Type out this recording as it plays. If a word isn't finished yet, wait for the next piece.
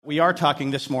We are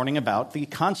talking this morning about the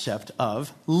concept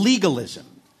of legalism.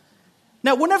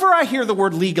 Now, whenever I hear the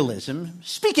word legalism,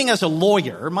 speaking as a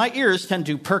lawyer, my ears tend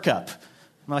to perk up.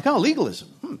 I'm like, oh,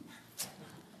 legalism.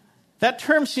 That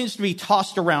term seems to be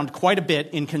tossed around quite a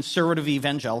bit in conservative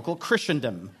evangelical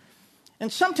Christendom.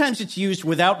 And sometimes it's used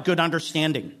without good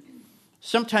understanding.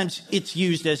 Sometimes it's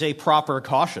used as a proper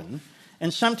caution.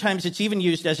 And sometimes it's even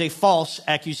used as a false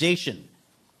accusation.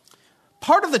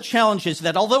 Part of the challenge is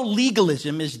that although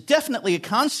legalism is definitely a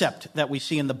concept that we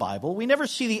see in the Bible, we never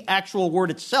see the actual word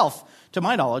itself, to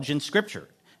my knowledge, in Scripture.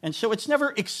 And so it's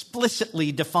never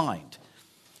explicitly defined.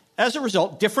 As a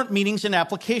result, different meanings and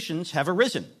applications have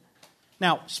arisen.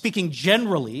 Now, speaking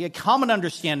generally, a common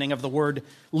understanding of the word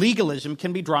legalism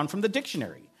can be drawn from the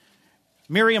dictionary.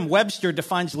 Merriam-Webster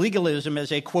defines legalism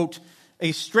as a, quote,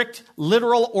 a strict,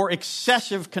 literal, or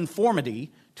excessive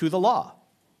conformity to the law.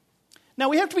 Now,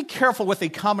 we have to be careful with a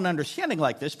common understanding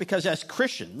like this because as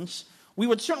Christians, we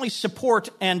would certainly support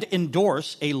and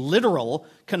endorse a literal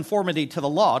conformity to the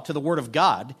law, to the Word of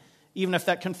God, even if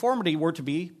that conformity were to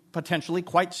be potentially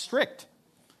quite strict.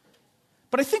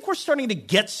 But I think we're starting to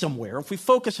get somewhere if we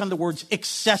focus on the words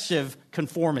excessive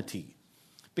conformity,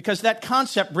 because that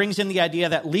concept brings in the idea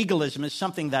that legalism is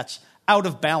something that's out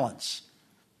of balance.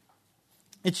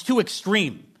 It's too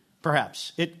extreme,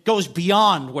 perhaps. It goes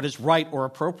beyond what is right or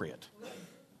appropriate.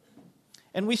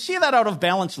 And we see that out of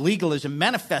balance legalism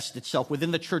manifest itself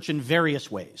within the church in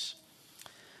various ways.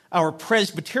 Our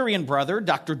Presbyterian brother,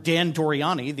 Dr. Dan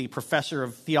Doriani, the professor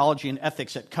of theology and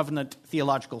ethics at Covenant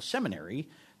Theological Seminary,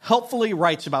 helpfully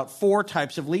writes about 4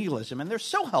 types of legalism, and they're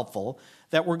so helpful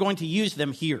that we're going to use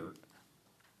them here.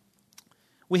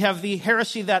 We have the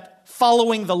heresy that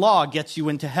following the law gets you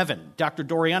into heaven. Dr.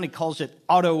 Doriani calls it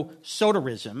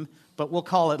auto-soterism, but we'll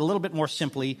call it a little bit more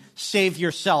simply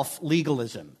save-yourself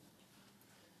legalism.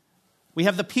 We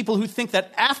have the people who think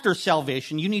that after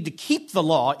salvation, you need to keep the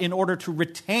law in order to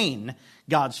retain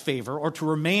God's favor or to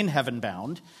remain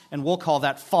heaven-bound, and we'll call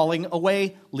that falling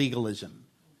away legalism.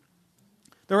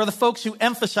 There are the folks who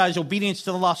emphasize obedience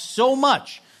to the law so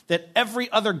much that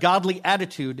every other godly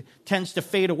attitude tends to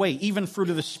fade away, even fruit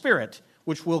of the Spirit,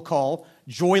 which we'll call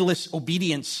joyless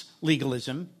obedience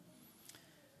legalism.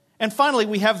 And finally,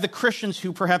 we have the Christians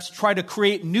who perhaps try to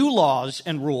create new laws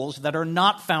and rules that are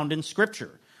not found in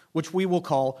Scripture, which we will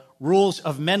call rules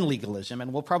of men legalism,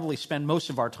 and we'll probably spend most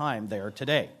of our time there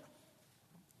today.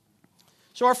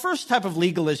 So our first type of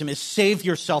legalism is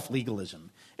save-yourself legalism.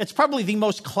 It's probably the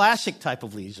most classic type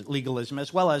of legalism,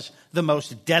 as well as the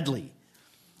most deadly.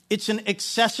 It's an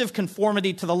excessive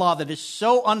conformity to the law that is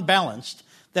so unbalanced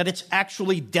that it's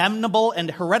actually damnable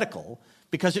and heretical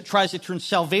because it tries to turn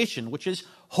salvation, which is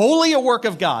wholly a work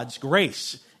of God's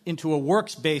grace, into a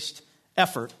works-based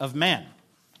effort of man.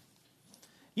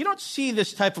 You don't see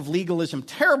this type of legalism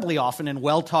terribly often in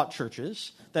well-taught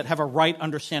churches that have a right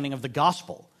understanding of the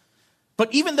gospel.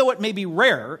 But even though it may be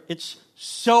rare, it's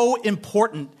so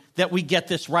important that we get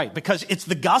this right because it's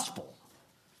the gospel.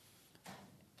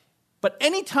 But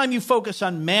anytime you focus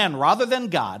on man rather than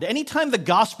God, anytime the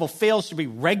gospel fails to be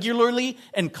regularly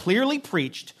and clearly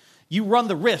preached, you run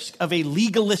the risk of a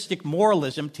legalistic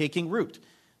moralism taking root.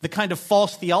 The kind of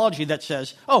false theology that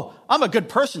says, oh, I'm a good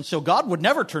person, so God would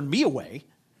never turn me away.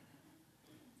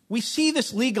 We see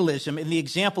this legalism in the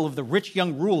example of the rich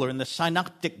young ruler in the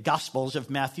synoptic gospels of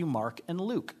Matthew, Mark, and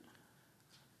Luke.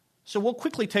 So we'll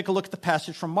quickly take a look at the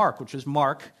passage from Mark, which is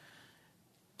Mark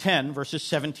 10, verses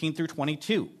 17 through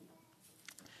 22.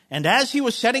 And as he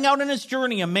was setting out on his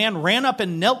journey, a man ran up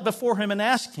and knelt before him and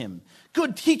asked him,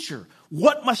 "Good teacher,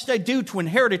 what must I do to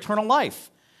inherit eternal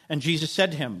life?" And Jesus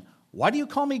said to him, "Why do you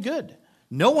call me good?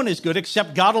 No one is good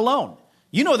except God alone.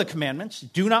 You know the commandments.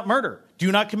 Do not murder.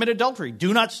 Do not commit adultery.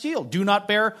 Do not steal. Do not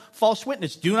bear false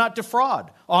witness. Do not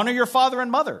defraud. Honor your father and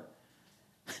mother."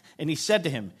 And he said to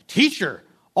him, "Teacher,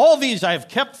 all these I have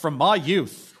kept from my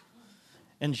youth."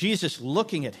 And Jesus,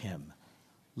 looking at him,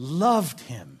 loved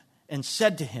him and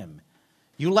said to him,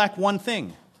 "You lack one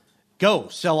thing. Go,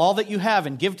 sell all that you have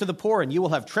and give to the poor, and you will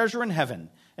have treasure in heaven.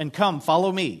 And come,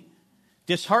 follow me."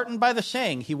 Disheartened by the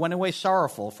saying, he went away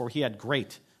sorrowful, for he had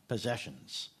great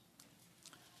possessions.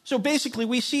 So basically,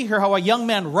 we see here how a young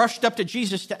man rushed up to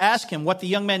Jesus to ask him what the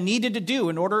young man needed to do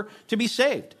in order to be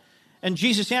saved. And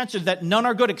Jesus answered that none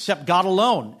are good except God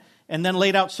alone, and then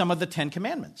laid out some of the 10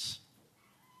 commandments.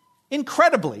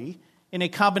 Incredibly, in a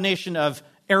combination of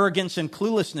arrogance and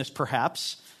cluelessness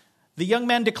perhaps, the young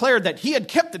man declared that he had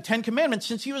kept the 10 commandments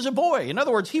since he was a boy. In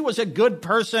other words, he was a good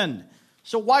person.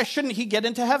 So why shouldn't he get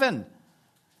into heaven?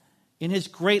 In his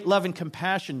great love and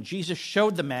compassion, Jesus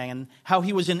showed the man how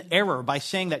he was in error by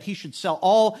saying that he should sell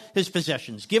all his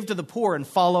possessions, give to the poor, and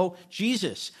follow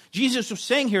Jesus. Jesus was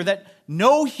saying here that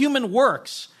no human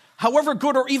works, however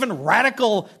good or even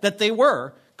radical that they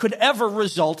were, could ever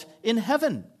result in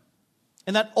heaven.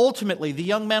 And that ultimately the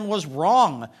young man was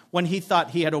wrong when he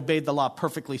thought he had obeyed the law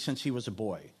perfectly since he was a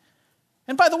boy.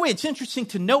 And by the way, it's interesting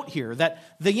to note here that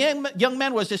the young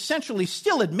man was essentially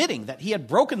still admitting that he had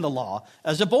broken the law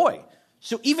as a boy.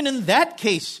 So even in that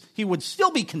case, he would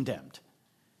still be condemned.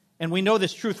 And we know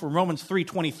this truth from Romans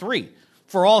 3:23.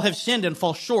 For all have sinned and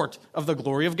fall short of the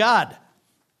glory of God.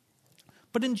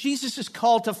 But in Jesus'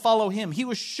 call to follow him, he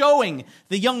was showing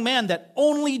the young man that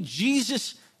only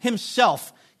Jesus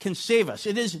himself can save us.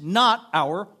 It is not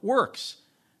our works.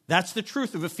 That's the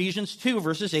truth of Ephesians 2,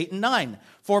 verses 8 and 9.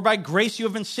 For by grace you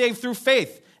have been saved through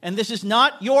faith, and this is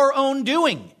not your own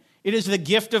doing. It is the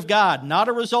gift of God, not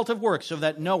a result of works, so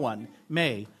that no one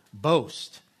may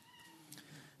boast.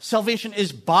 Salvation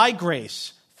is by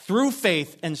grace, through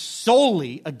faith, and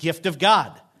solely a gift of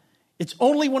God. It's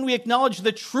only when we acknowledge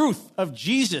the truth of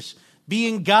Jesus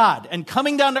being God and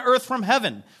coming down to earth from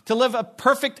heaven to live a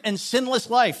perfect and sinless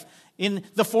life in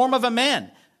the form of a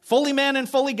man and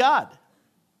fully God.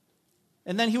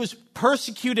 And then he was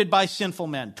persecuted by sinful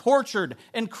men, tortured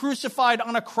and crucified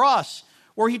on a cross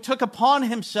where he took upon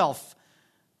himself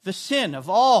the sin of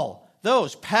all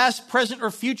those, past, present, or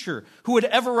future, who would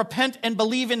ever repent and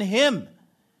believe in him.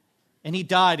 And he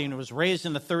died and was raised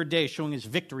on the third day, showing his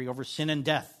victory over sin and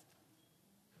death.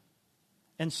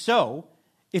 And so,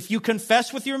 if you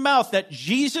confess with your mouth that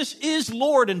Jesus is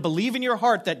Lord and believe in your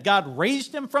heart that God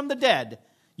raised him from the dead,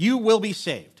 you will be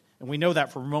saved. And we know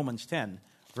that from Romans 10,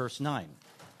 verse 9.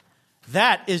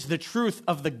 That is the truth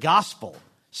of the gospel.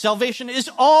 Salvation is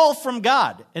all from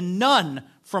God and none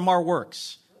from our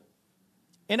works.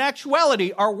 In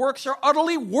actuality, our works are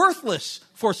utterly worthless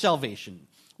for salvation.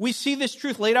 We see this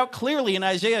truth laid out clearly in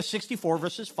Isaiah 64,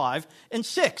 verses 5 and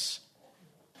 6.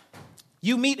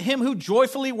 You meet him who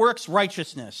joyfully works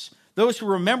righteousness, those who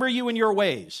remember you in your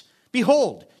ways.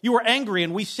 Behold, you were angry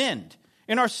and we sinned.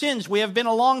 In our sins we have been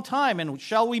a long time, and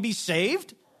shall we be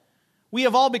saved? We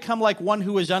have all become like one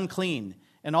who is unclean,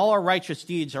 and all our righteous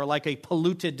deeds are like a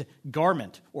polluted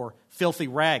garment, or filthy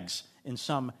rags in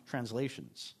some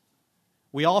translations.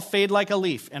 We all fade like a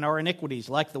leaf, and our iniquities,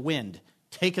 like the wind,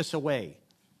 take us away.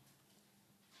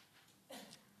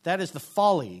 That is the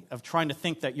folly of trying to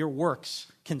think that your works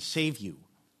can save you.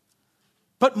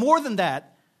 But more than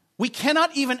that, we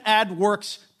cannot even add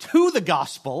works to the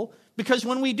gospel, because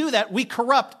when we do that, we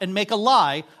corrupt and make a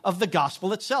lie of the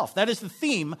gospel itself. That is the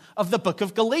theme of the book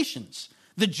of Galatians.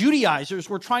 The Judaizers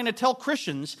were trying to tell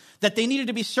Christians that they needed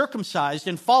to be circumcised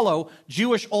and follow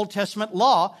Jewish Old Testament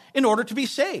law in order to be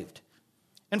saved.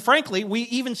 And frankly, we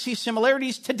even see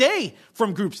similarities today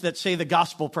from groups that say the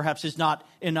gospel perhaps is not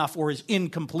enough or is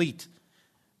incomplete.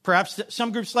 Perhaps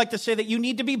some groups like to say that you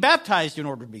need to be baptized in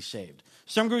order to be saved.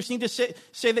 Some groups need to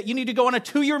say that you need to go on a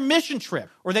 2-year mission trip,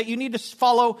 or that you need to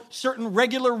follow certain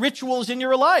regular rituals in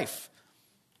your life.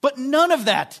 But none of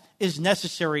that is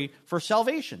necessary for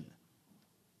salvation.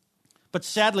 But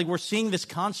sadly, we're seeing this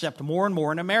concept more and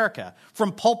more in America,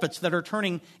 from pulpits that are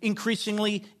turning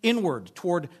increasingly inward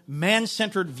toward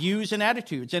man-centered views and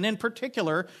attitudes, and in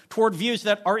particular, toward views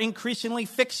that are increasingly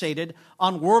fixated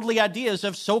on worldly ideas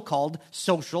of so-called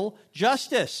social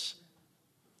justice.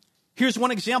 Here's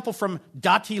one example from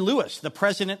Dottie Lewis, the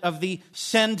president of the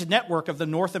SEND network of the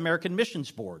North American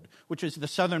Missions Board, which is the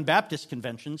Southern Baptist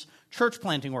Convention's church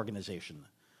planting organization.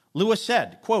 Lewis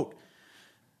said, quote,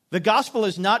 "The gospel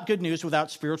is not good news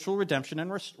without spiritual redemption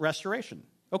and restoration."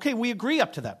 Okay, we agree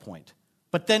up to that point.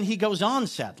 But then he goes on,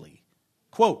 sadly,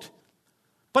 quote,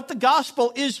 "But the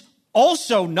gospel is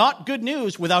also not good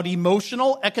news without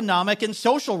emotional, economic, and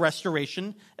social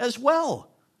restoration as well."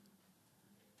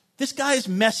 This guy is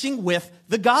messing with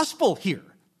the gospel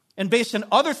here. And based on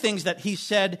other things that he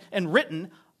said and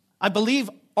written, I believe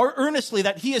earnestly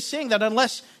that he is saying that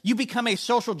unless you become a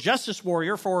social justice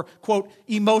warrior for, quote,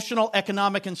 emotional,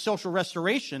 economic, and social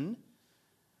restoration,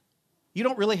 you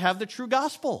don't really have the true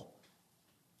gospel.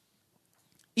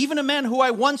 Even a man who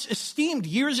I once esteemed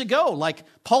years ago, like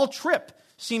Paul Tripp,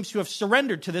 seems to have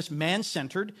surrendered to this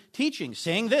man-centered teaching,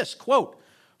 saying this, quote,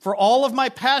 "For all of my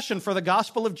passion for the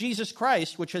gospel of Jesus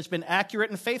Christ, which has been accurate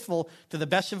and faithful to the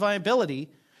best of my ability,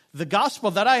 the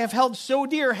gospel that I have held so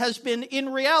dear has been, in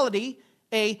reality,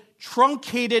 a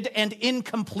truncated and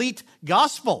incomplete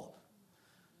gospel.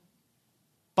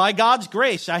 By God's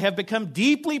grace, I have become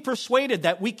deeply persuaded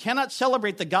that we cannot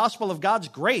celebrate the gospel of God's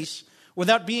grace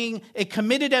without being a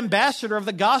committed ambassador of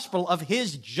the gospel of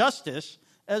his justice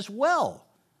as well."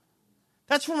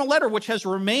 That's from a letter which has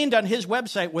remained on his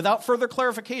website without further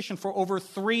clarification for over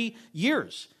 3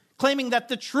 years, claiming that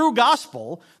the true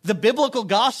gospel, the biblical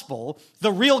gospel,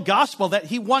 the real gospel that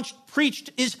he once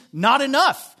preached is not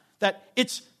enough, that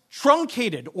it's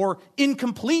truncated or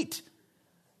incomplete,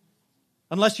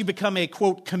 unless you become a,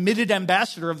 quote, committed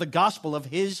ambassador of the gospel of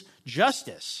his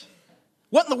justice.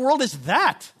 What in the world is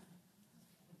that?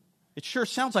 It sure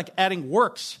sounds like adding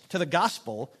works to the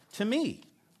gospel to me.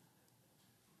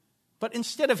 But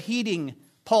instead of heeding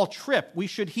Paul Tripp, we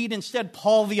should heed instead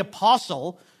Paul the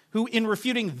Apostle, who in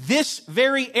refuting this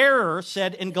very error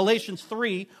said in Galatians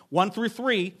 3, 1 through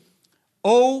 3,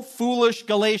 "O foolish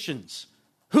Galatians,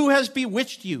 who has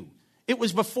bewitched you? It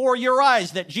was before your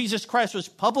eyes that Jesus Christ was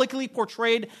publicly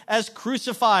portrayed as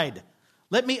crucified.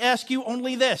 Let me ask you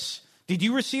only this. Did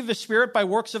you receive the Spirit by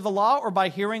works of the law or by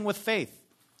hearing with faith?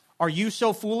 Are you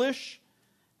so foolish?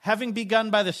 Having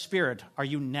begun by the Spirit, are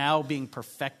you now being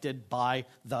perfected by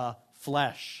the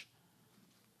flesh?"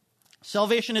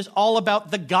 Salvation is all about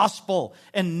the gospel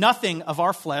and nothing of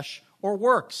our flesh or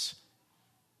works.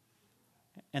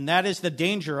 And that is the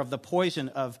danger of the poison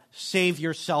of save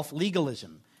yourself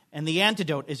legalism. And the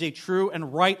antidote is a true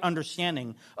and right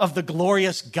understanding of the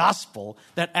glorious gospel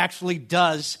that actually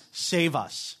does save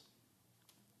us.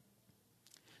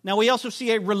 Now, we also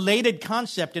see a related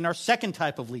concept in our second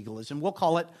type of legalism. We'll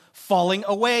call it falling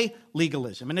away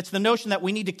legalism. And it's the notion that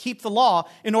we need to keep the law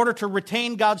in order to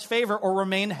retain God's favor or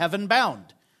remain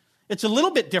heaven-bound. It's a little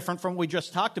bit different from what we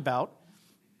just talked about,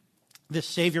 this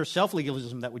save yourself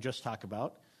legalism that we just talked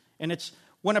about. And it's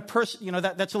when a person,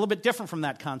 that's a little bit different from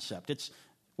that concept. It's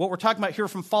what we're talking about here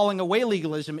from falling away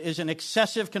legalism is an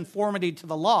excessive conformity to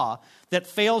the law that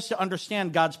fails to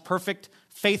understand God's perfect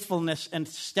faithfulness and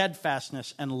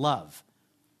steadfastness and love.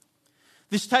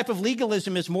 This type of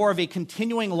legalism is more of a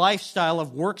continuing lifestyle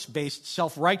of works-based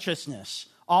self-righteousness,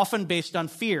 often based on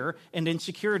fear and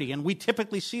insecurity. And we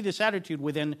typically see this attitude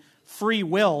within free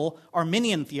will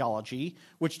Arminian theology,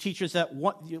 which teaches that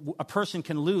a person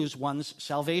can lose one's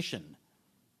salvation.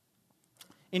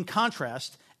 In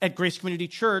contrast, at Grace Community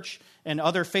Church and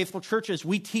other faithful churches,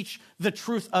 we teach the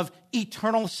truth of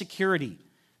eternal security,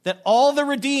 that all the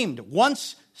redeemed,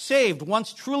 once saved,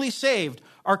 once truly saved,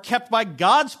 are kept by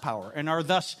God's power and are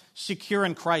thus secure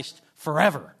in Christ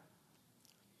forever.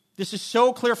 This is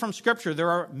so clear from Scripture.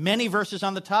 There are many verses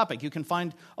on the topic. You can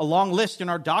find a long list in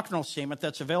our doctrinal statement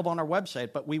that's available on our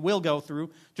website, but we will go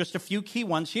through just a few key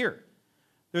ones here.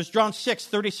 There's John 6,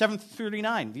 37 through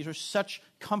 39. These are such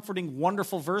comforting,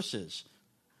 wonderful verses.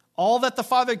 All that the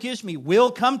Father gives me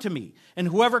will come to me, and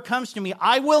whoever comes to me,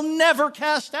 I will never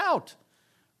cast out.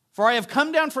 For I have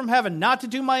come down from heaven not to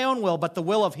do my own will, but the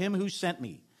will of him who sent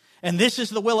me. And this is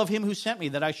the will of him who sent me,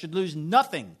 that I should lose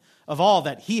nothing of all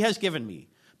that he has given me,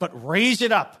 but raise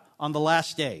it up on the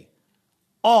last day.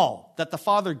 All that the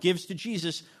Father gives to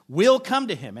Jesus will come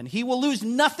to him, and he will lose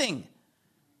nothing.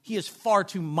 He is far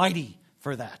too mighty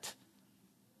for that.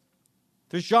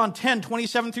 There's John 10,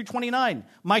 27 through 29.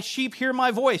 My sheep hear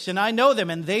my voice, and I know them,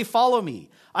 and they follow me.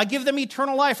 I give them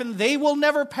eternal life, and they will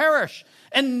never perish,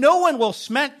 and no one will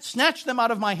snatch them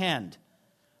out of my hand.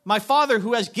 My Father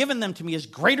who has given them to me is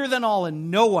greater than all,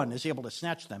 and no one is able to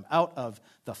snatch them out of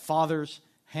the Father's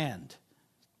hand.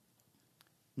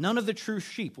 None of the true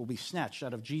sheep will be snatched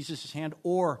out of Jesus' hand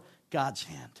or God's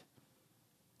hand.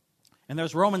 And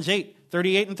there's Romans 8,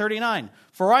 38 and 39.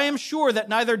 For I am sure that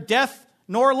neither death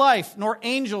nor life, nor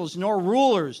angels, nor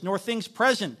rulers, nor things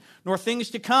present, nor things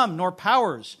to come, nor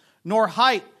powers, nor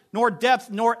height, nor depth,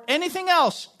 nor anything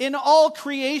else in all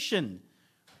creation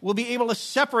will be able to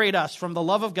separate us from the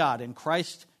love of God in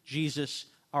Christ Jesus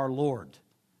our Lord.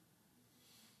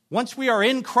 Once we are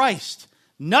in Christ,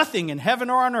 nothing in heaven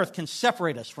or on earth can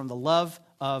separate us from the love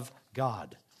of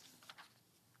God.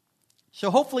 So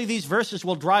hopefully these verses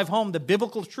will drive home the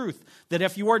biblical truth that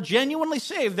if you are genuinely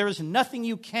saved, there is nothing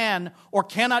you can or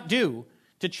cannot do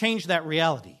to change that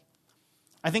reality.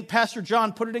 I think Pastor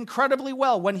John put it incredibly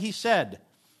well when he said,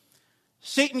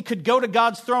 Satan could go to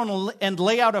God's throne and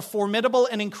lay out a formidable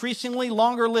and increasingly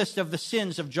longer list of the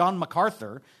sins of John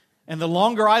MacArthur, and the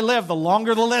longer I live, the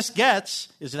longer the list gets.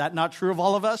 Is that not true of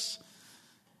all of us?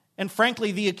 And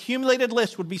frankly, the accumulated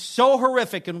list would be so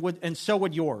horrific, and so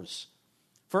would yours.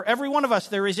 For every one of us,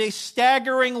 there is a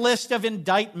staggering list of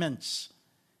indictments.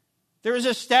 There is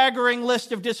a staggering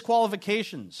list of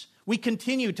disqualifications. We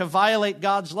continue to violate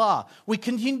God's law. We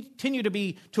continue to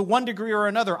be, to one degree or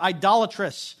another,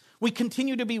 idolatrous. We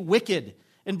continue to be wicked.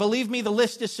 And believe me, the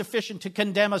list is sufficient to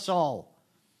condemn us all.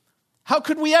 How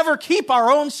could we ever keep our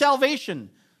own salvation?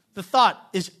 The thought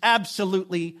is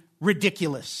absolutely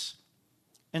ridiculous.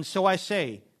 And so I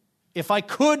say, if I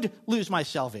could lose my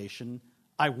salvation,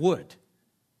 I would.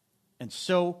 And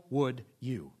so would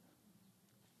you.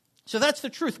 So that's the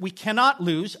truth. We cannot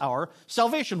lose our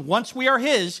salvation. Once we are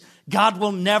his, God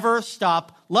will never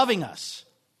stop loving us.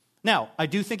 Now, I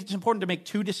do think it's important to make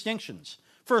two distinctions.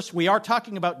 First, we are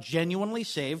talking about genuinely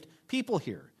saved people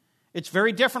here. It's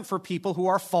very different for people who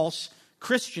are false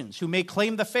Christians, who may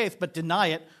claim the faith but deny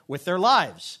it with their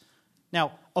lives.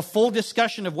 Now, a full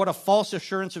discussion of what a false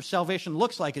assurance of salvation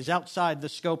looks like is outside the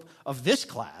scope of this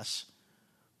class.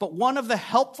 But one of the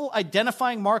helpful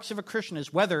identifying marks of a Christian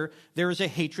is whether there is a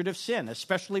hatred of sin,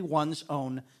 especially one's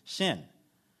own sin.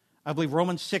 I believe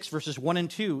Romans 6, verses 1 and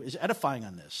 2 is edifying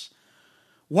on this.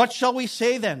 What shall we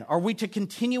say then? Are we to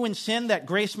continue in sin that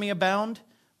grace may abound?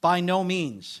 By no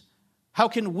means. How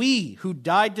can we who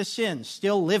died to sin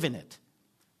still live in it?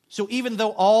 So even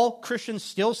though all Christians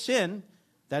still sin,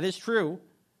 that is true,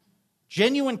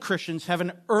 genuine Christians have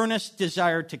an earnest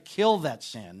desire to kill that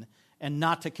sin and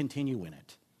not to continue in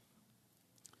it.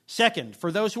 Second,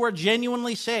 for those who are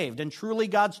genuinely saved and truly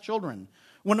God's children,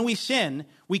 when we sin,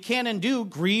 we can and do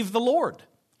grieve the Lord.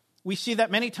 We see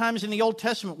that many times in the Old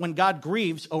Testament when God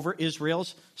grieves over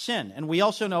Israel's sin. And we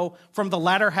also know from the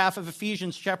latter half of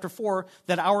Ephesians chapter 4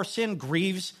 that our sin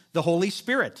grieves the Holy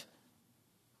Spirit.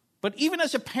 But even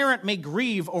as a parent may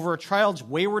grieve over a child's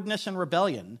waywardness and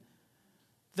rebellion,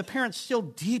 the parent still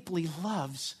deeply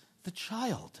loves the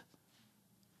child.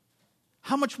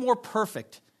 How much more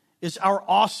perfect is our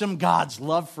awesome God's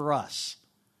love for us,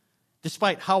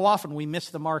 despite how often we miss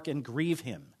the mark and grieve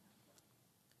him?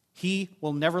 He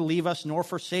will never leave us nor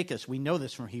forsake us. We know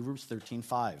this from Hebrews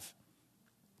 13:5.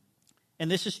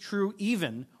 And this is true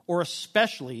even or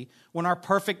especially when our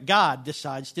perfect God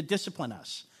decides to discipline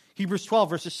us. Hebrews 12,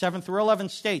 verses 7 through 11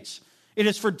 states, "It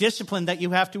is for discipline that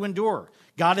you have to endure.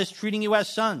 God is treating you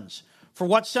as sons. For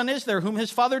what son is there whom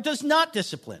his father does not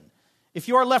discipline? If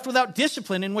you are left without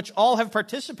discipline in which all have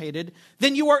participated,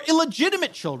 then you are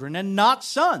illegitimate children and not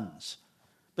sons.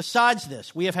 Besides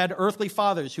this, we have had earthly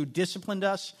fathers who disciplined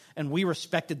us, and we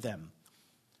respected them.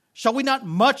 Shall we not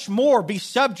much more be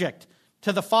subject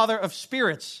to the Father of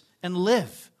spirits and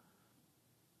live?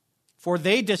 For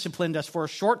they disciplined us for a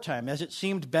short time, as it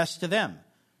seemed best to them.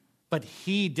 But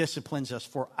he disciplines us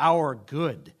for our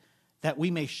good, that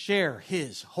we may share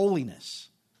his holiness.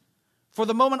 For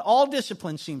the moment, all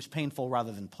discipline seems painful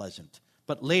rather than pleasant,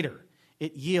 but later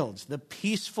it yields the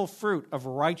peaceful fruit of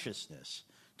righteousness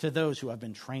to those who have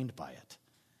been trained by it."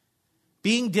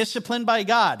 Being disciplined by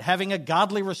God, having a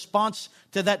godly response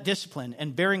to that discipline,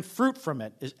 and bearing fruit from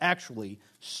it is actually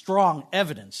strong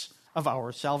evidence of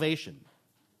our salvation.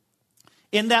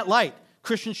 In that light,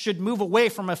 Christians should move away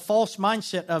from a false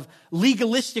mindset of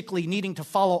legalistically needing to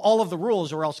follow all of the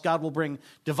rules or else God will bring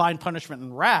divine punishment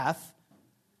and wrath,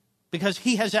 because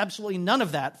he has absolutely none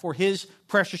of that for his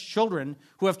precious children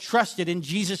who have trusted in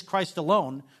Jesus Christ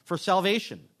alone for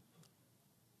salvation.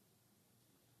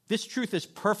 This truth is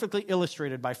perfectly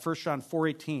illustrated by 1 John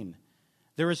 4:18.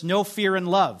 "There is no fear in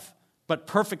love, but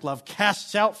perfect love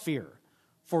casts out fear.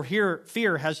 For here,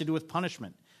 fear has to do with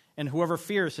punishment, and whoever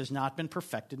fears has not been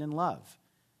perfected in love."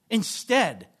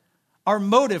 Instead, our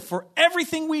motive for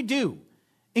everything we do,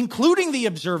 including the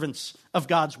observance of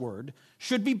God's word,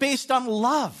 should be based on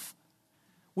love.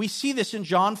 We see this in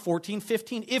John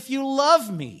 14:15. "If you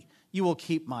love me, you will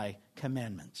keep my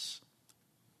commandments."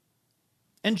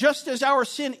 And just as our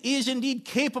sin is indeed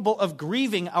capable of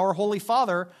grieving our Holy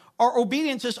Father, our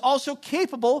obedience is also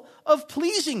capable of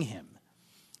pleasing him.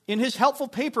 In his helpful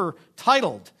paper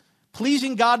titled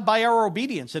 "Pleasing God by Our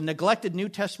Obedience, a Neglected New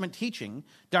Testament Teaching,"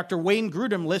 Dr. Wayne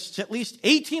Grudem lists at least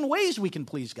 18 ways we can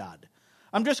please God.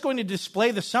 I'm just going to display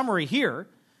the summary here,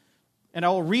 and I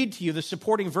will read to you the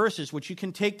supporting verses, which you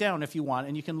can take down if you want,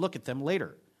 and you can look at them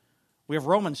later. We have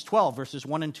Romans 12, verses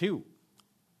 1 and 2.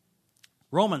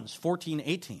 Romans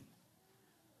 14:18.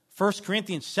 1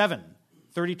 Corinthians 7,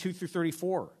 32 through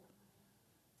 34.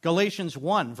 Galatians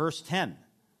 1, verse 10.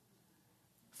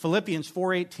 Philippians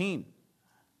 4:18.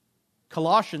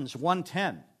 Colossians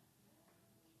 1:10.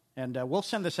 And we'll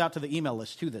send this out to the email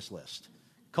list, to this list.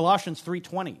 Colossians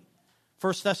 3:20.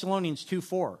 1 Thessalonians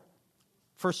 2:4.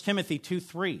 1 Timothy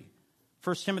 2:3.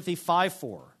 1 Timothy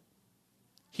 5:4.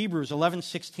 Hebrews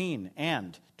 11:16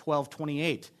 and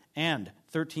 12:28 and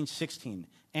 13:16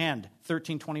 and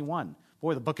 13:21.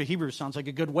 Boy, the book of Hebrews sounds like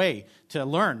a good way to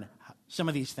learn some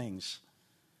of these things.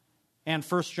 And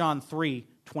 1 John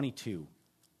 3:22.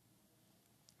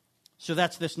 So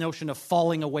that's this notion of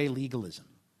falling away legalism.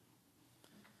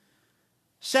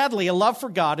 Sadly, a love for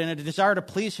God and a desire to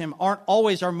please him aren't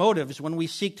always our motives when we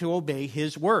seek to obey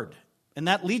his word. And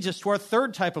that leads us to our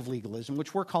third type of legalism,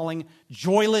 which we're calling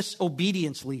joyless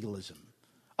obedience legalism.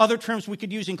 Other terms we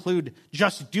could use include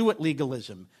just do it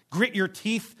legalism, grit your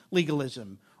teeth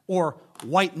legalism, or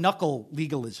white knuckle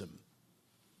legalism.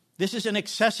 This is an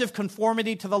excessive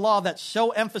conformity to the law that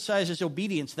so emphasizes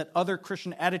obedience that other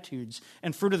Christian attitudes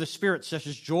and fruit of the Spirit, such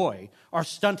as joy, are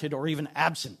stunted or even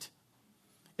absent.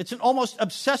 It's an almost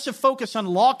obsessive focus on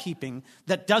law-keeping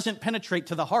that doesn't penetrate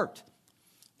to the heart.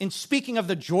 In speaking of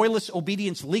the joyless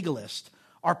obedience legalist,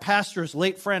 our pastor's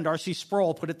late friend R.C.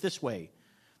 Sproul put it this way: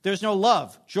 there's no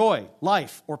love, joy,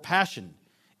 life, or passion.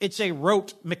 It's a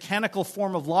rote, mechanical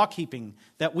form of law-keeping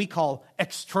that we call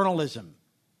externalism.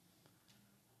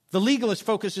 The legalist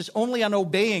focuses only on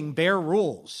obeying bare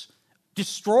rules,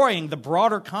 destroying the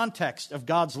broader context of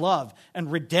God's love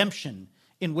and redemption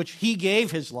in which he gave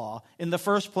his law in the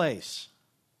first place.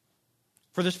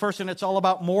 For this person, it's all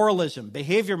about moralism,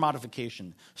 behavior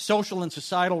modification, social and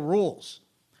societal rules.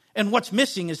 And what's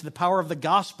missing is the power of the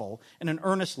gospel and an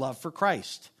earnest love for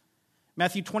Christ.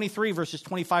 Matthew 23, verses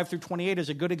 25 through 28 is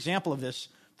a good example of this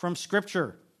from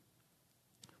Scripture.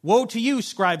 Woe to you,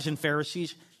 scribes and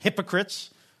Pharisees, hypocrites,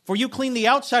 for you clean the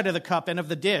outside of the cup and of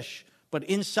the dish, but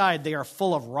inside they are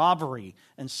full of robbery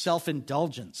and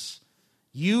self-indulgence.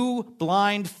 You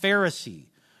blind Pharisee,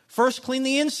 first clean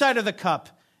the inside of the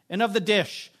cup and of the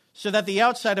dish, so that the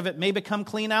outside of it may become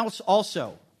clean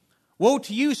also. Woe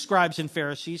to you, scribes and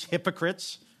Pharisees,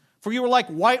 hypocrites, for you are like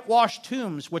whitewashed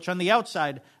tombs, which on the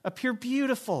outside appear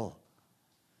beautiful,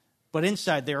 but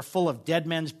inside they are full of dead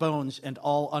men's bones and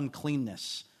all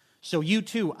uncleanness. So you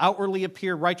too outwardly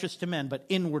appear righteous to men, but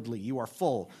inwardly you are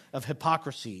full of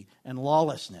hypocrisy and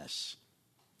lawlessness.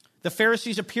 The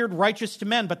Pharisees appeared righteous to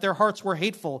men, but their hearts were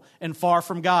hateful and far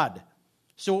from God.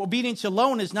 So obedience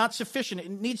alone is not sufficient. It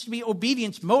needs to be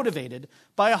obedience motivated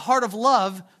by a heart of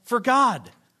love for God.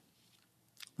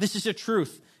 This is a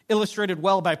truth illustrated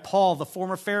well by Paul, the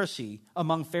former Pharisee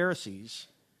among Pharisees,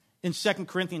 in 2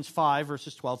 Corinthians 5,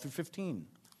 verses 12 through 15.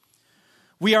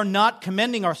 We are not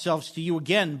commending ourselves to you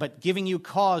again, but giving you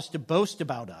cause to boast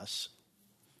about us,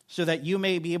 so that you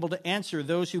may be able to answer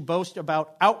those who boast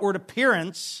about outward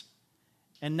appearance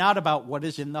and not about what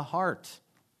is in the heart.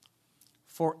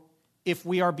 For if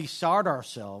we are beside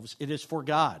ourselves, it is for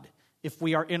God. If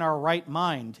we are in our right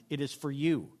mind, it is for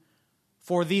you.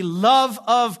 For the love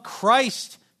of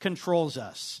Christ controls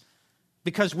us,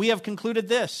 because we have concluded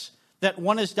this, that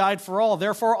one has died for all,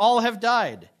 therefore all have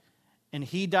died. And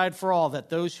he died for all, that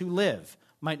those who live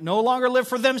might no longer live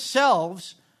for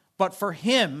themselves, but for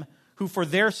him who for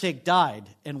their sake died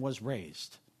and was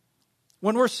raised.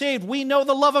 When we're saved, we know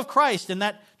the love of Christ, and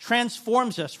that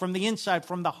transforms us from the inside,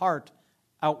 from the heart,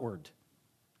 outward.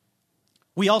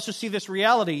 We also see this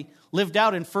reality lived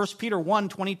out in 1 Peter 1,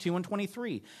 22 and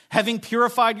 23. Having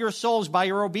purified your souls by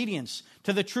your obedience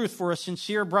to the truth for a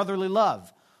sincere brotherly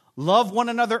love, love one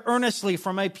another earnestly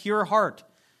from a pure heart,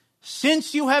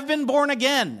 since you have been born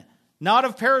again, not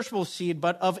of perishable seed,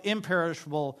 but of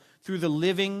imperishable, through the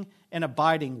living and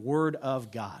abiding word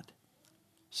of God.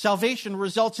 Salvation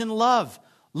results in love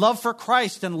for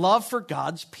Christ and love for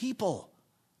God's people.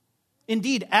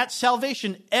 Indeed, at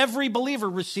salvation, every believer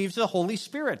receives the Holy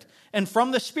Spirit, and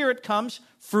from the Spirit comes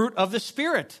fruit of the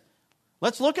Spirit.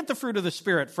 Let's look at the fruit of the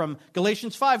Spirit from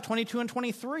Galatians 5, 22 and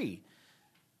 23.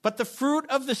 But the fruit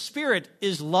of the Spirit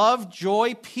is love,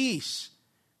 joy, peace,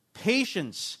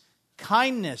 patience,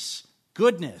 kindness,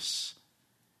 goodness,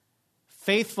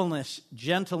 faithfulness,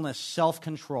 gentleness,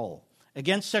 self-control.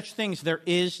 Against such things there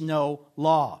is no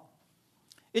law.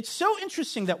 It's so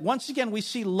interesting that once again we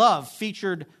see love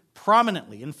featured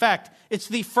prominently. In fact, it's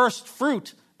the first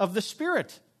fruit of the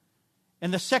Spirit.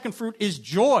 And the second fruit is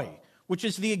joy, which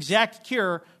is the exact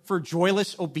cure for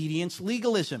joyless obedience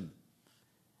legalism.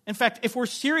 In fact, if we're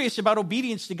serious about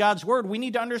obedience to God's word, we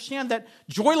need to understand that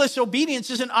joyless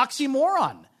obedience is an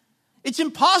oxymoron. It's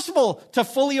impossible to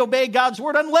fully obey God's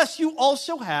word unless you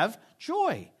also have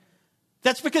joy.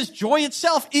 That's because joy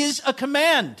itself is a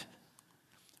command.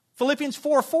 Philippians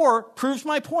 4:4 proves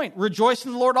my point. Rejoice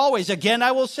in the Lord always. Again,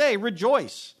 I will say,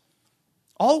 rejoice.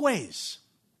 Always.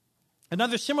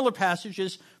 Another similar passage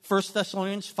is 1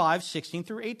 Thessalonians 5, 16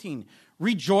 through 18.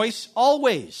 Rejoice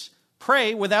always.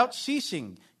 Pray without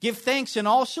ceasing. Give thanks in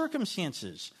all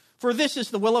circumstances. For this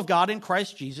is the will of God in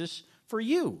Christ Jesus for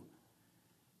you.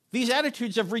 These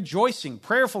attitudes of rejoicing,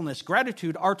 prayerfulness,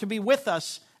 gratitude are to be with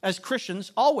us as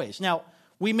Christians always. Now,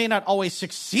 we may not always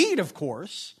succeed, of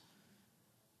course,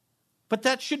 but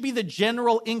that should be the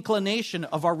general inclination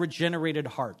of our regenerated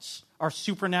hearts, our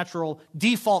supernatural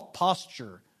default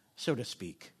posture, so to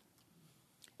speak.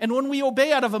 And when we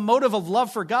obey out of a motive of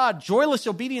love for God, joyless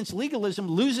obedience legalism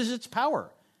loses its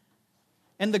power.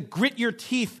 And the grit your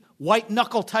teeth, white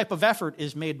knuckle type of effort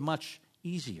is made much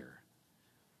easier.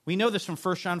 We know this from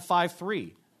 1 John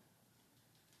 5:3.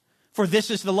 For this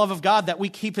is the love of God, that we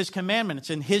keep his commandments,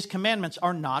 and his commandments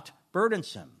are not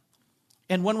burdensome.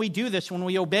 And when we do this, when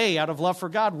we obey out of love for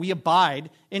God, we abide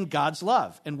in God's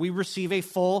love, and we receive a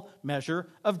full measure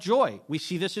of joy. We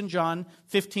see this in John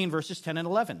 15, verses 10 and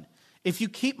 11. If you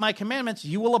keep my commandments,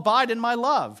 you will abide in my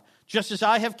love, just as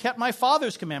I have kept my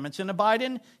Father's commandments and abide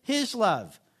in his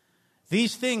love.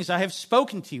 These things I have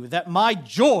spoken to you, that my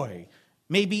joy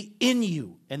may be in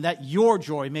you, and that your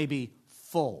joy may be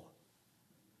full.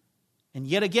 And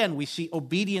yet again, we see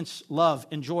obedience, love,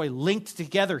 and joy linked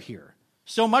together here.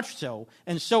 So much so,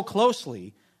 and so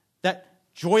closely, that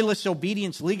joyless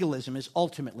obedience legalism is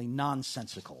ultimately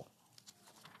nonsensical.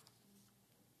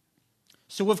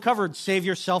 So we've covered save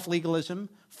yourself legalism,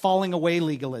 falling away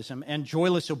legalism, and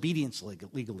joyless obedience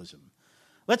legalism.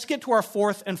 Let's get to our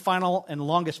fourth and final and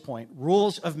longest point,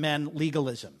 rules of men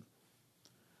legalism.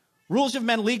 Rules of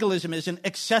men legalism is an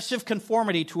excessive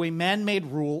conformity to a man-made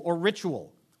rule or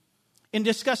ritual. In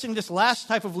discussing this last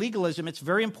type of legalism, it's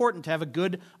very important to have a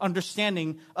good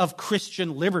understanding of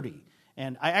Christian liberty.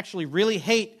 And I actually really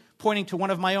hate pointing to one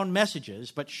of my own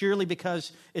messages, but surely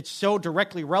because it's so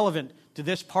directly relevant to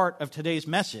this part of today's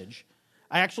message,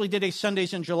 I actually did a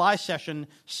Sundays in July session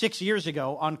 6 years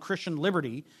ago on Christian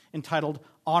liberty entitled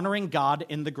Honoring God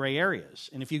in the Gray Areas.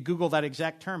 And if you Google that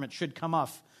exact term, it should come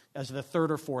off as the third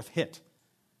or fourth hit.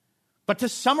 But to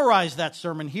summarize that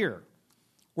sermon here,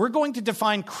 we're going to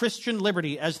define Christian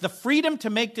liberty as the freedom to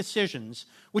make decisions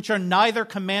which are neither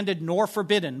commanded nor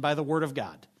forbidden by the Word of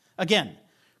God. Again,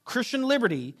 Christian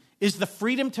liberty is the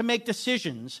freedom to make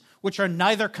decisions which are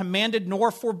neither commanded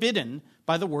nor forbidden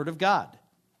by the Word of God.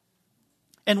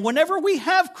 And whenever we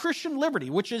have Christian liberty,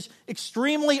 which is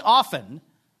extremely often,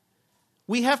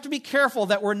 we have to be careful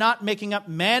that we're not making up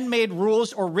man-made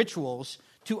rules or rituals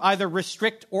to either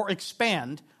restrict or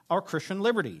expand our Christian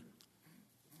liberty.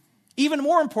 Even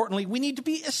more importantly, we need to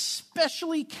be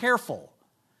especially careful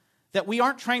that we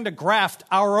aren't trying to graft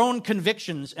our own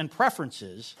convictions and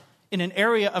preferences in an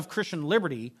area of Christian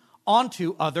liberty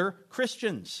onto other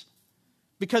Christians.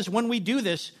 Because when we do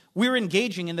this, we're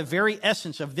engaging in the very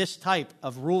essence of this type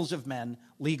of rules of men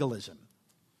legalism.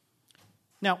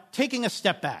 Now, taking a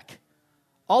step back,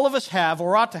 all of us have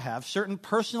or ought to have certain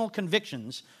personal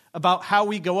convictions about how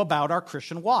we go about our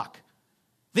Christian walk.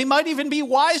 They might even be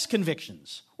wise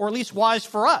convictions, or at least wise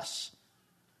for us.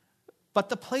 But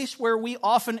the place where we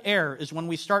often err is when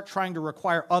we start trying to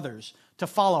require others to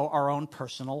follow our own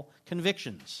personal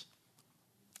convictions.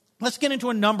 Let's get into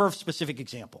a number of specific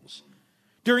examples.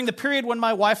 During the period when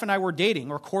my wife and I were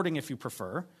dating, or courting if you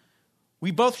prefer,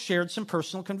 we both shared some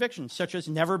personal convictions, such as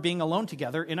never being alone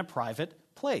together in a private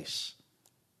place.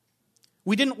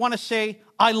 We didn't want to say,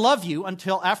 I love you,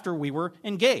 until after we were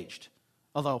engaged.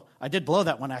 Although I did blow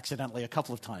that one accidentally a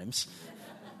couple of times.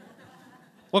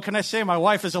 What can I say? My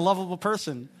wife is a lovable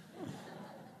person.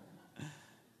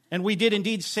 And we did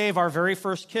indeed save our very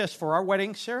first kiss for our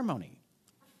wedding ceremony.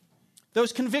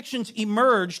 Those convictions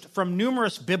emerged from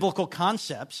numerous biblical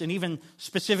concepts and even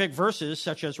specific verses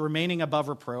such as remaining above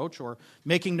reproach or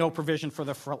making no provision for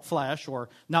the flesh or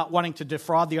not wanting to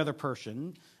defraud the other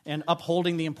person and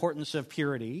upholding the importance of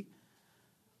purity.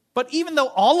 But even though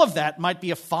all of that might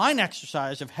be a fine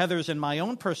exercise of Heather's and my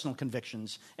own personal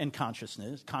convictions and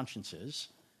consciences,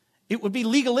 it would be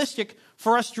legalistic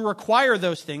for us to require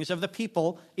those things of the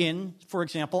people in, for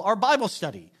example, our Bible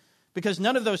study, because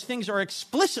none of those things are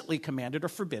explicitly commanded or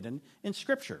forbidden in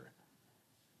Scripture.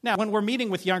 Now, when we're meeting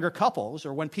with younger couples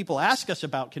or when people ask us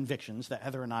about convictions that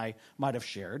Heather and I might have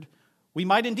shared, we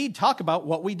might indeed talk about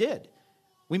what we did.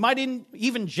 We might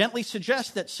even gently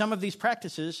suggest that some of these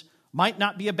practices might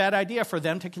not be a bad idea for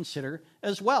them to consider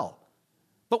as well.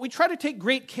 But we try to take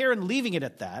great care in leaving it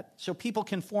at that so people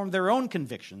can form their own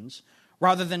convictions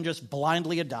rather than just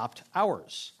blindly adopt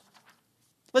ours.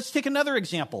 Let's take another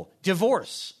example,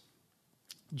 divorce.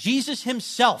 Jesus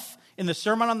himself, in the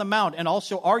Sermon on the Mount and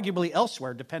also arguably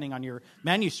elsewhere, depending on your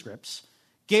manuscripts,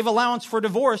 gave allowance for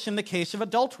divorce in the case of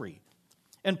adultery.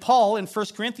 And Paul, in 1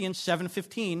 Corinthians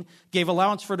 7:15, gave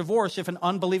allowance for divorce if an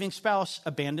unbelieving spouse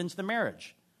abandons the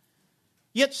marriage.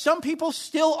 Yet some people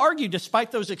still argue,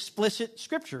 despite those explicit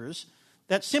scriptures,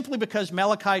 that simply because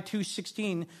Malachi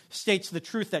 2:16 states the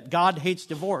truth that God hates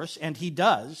divorce, and he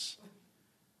does,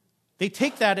 they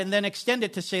take that and then extend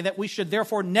it to say that we should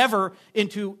therefore never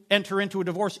enter into a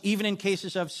divorce, even in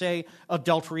cases of, say,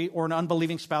 adultery or an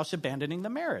unbelieving spouse abandoning the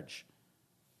marriage.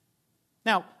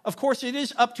 Now, of course, it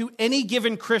is up to any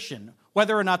given Christian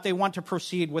whether or not they want to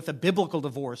proceed with a biblical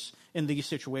divorce in these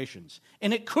situations.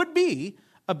 And it could be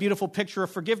a beautiful picture of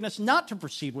forgiveness not to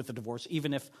proceed with the divorce,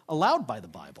 even if allowed by the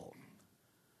Bible.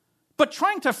 But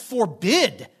trying to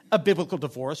forbid a biblical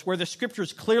divorce where the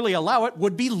scriptures clearly allow it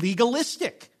would be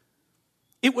legalistic.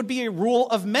 It would be a rule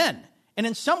of men. And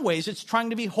in some ways, it's trying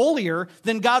to be holier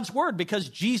than God's word because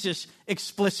Jesus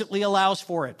explicitly allows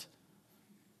for it.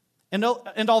 And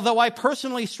although I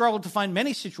personally struggle to find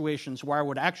many situations where I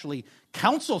would actually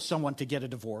counsel someone to get a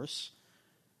divorce,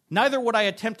 neither would I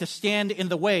attempt to stand in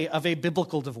the way of a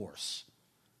biblical divorce.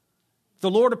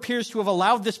 The Lord appears to have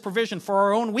allowed this provision for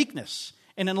our own weakness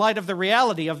and in light of the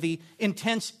reality of the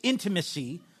intense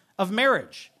intimacy of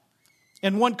marriage.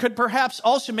 And one could perhaps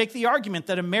also make the argument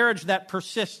that a marriage that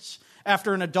persists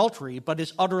after an adultery but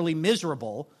is utterly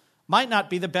miserable might not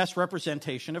be the best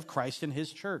representation of Christ and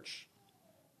his church.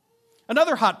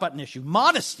 Another hot-button issue,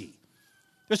 modesty.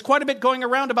 There's quite a bit going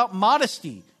around about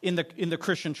modesty in the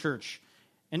Christian church,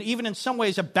 and even in some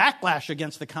ways a backlash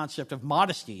against the concept of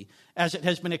modesty as it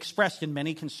has been expressed in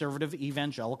many conservative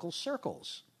evangelical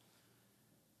circles.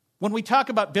 When we talk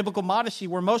about biblical modesty,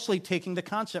 we're mostly taking the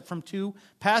concept from two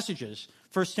passages,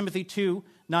 1 Timothy 2,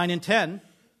 9 and 10.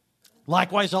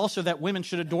 Likewise also that women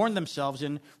should adorn themselves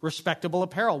in respectable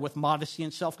apparel with modesty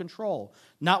and self-control,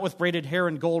 not with braided hair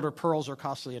and gold or pearls or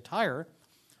costly attire,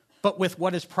 but with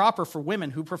what is proper for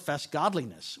women who profess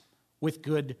godliness, with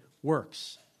good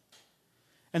works.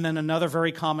 And then another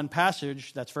very common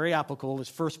passage that's very applicable is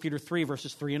 1 Peter 3,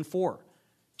 verses 3 and 4.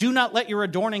 Do not let your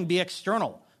adorning be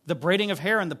external, the braiding of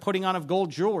hair and the putting on of gold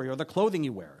jewelry or the clothing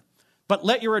you wear. But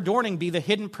let your adorning be the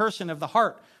hidden person of the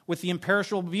heart with the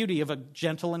imperishable beauty of a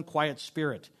gentle and quiet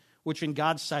spirit, which in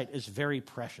God's sight is very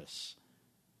precious.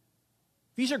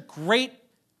 These are great,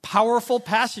 powerful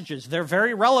passages. They're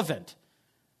very relevant.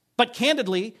 But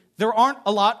candidly, there aren't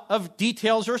a lot of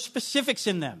details or specifics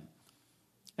in them.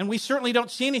 And we certainly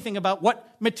don't see anything about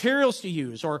what materials to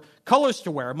use or colors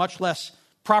to wear, much less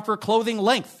proper clothing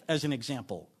length, as an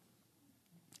example.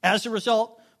 As a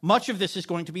result, much of this is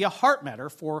going to be a heart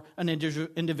matter for an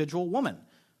individual woman,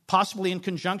 possibly in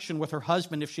conjunction with her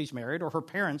husband if she's married or her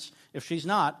parents if she's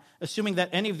not, assuming that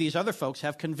any of these other folks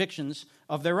have convictions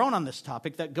of their own on this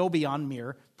topic that go beyond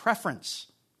mere preference.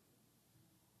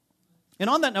 And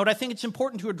on that note, I think it's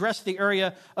important to address the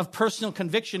area of personal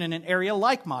conviction in an area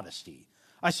like modesty.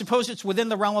 I suppose it's within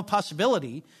the realm of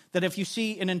possibility that if you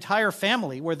see an entire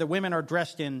family where the women are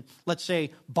dressed in, let's say,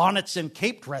 bonnets and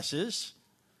cape dresses,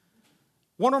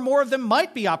 one or more of them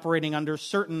might be operating under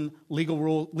certain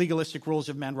legalistic rules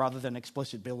of men rather than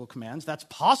explicit biblical commands. That's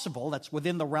possible. That's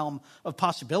within the realm of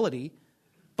possibility.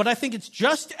 But I think it's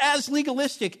just as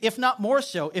legalistic, if not more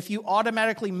so, if you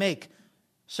automatically make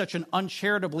such an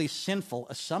uncharitably sinful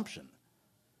assumption.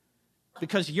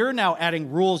 Because you're now adding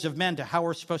rules of men to how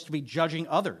we're supposed to be judging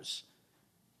others.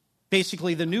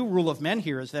 Basically, the new rule of men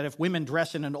here is that if women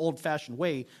dress in an old-fashioned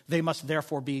way, they must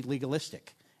therefore be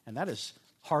legalistic. And that is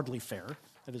hardly fair.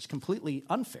 That is completely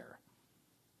unfair.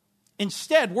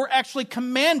 Instead, we're actually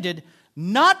commanded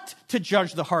not to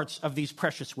judge the hearts of these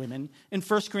precious women in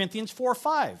 1 Corinthians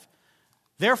 4:5.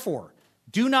 Therefore,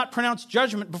 do not pronounce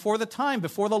judgment before the time,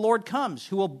 before the Lord comes,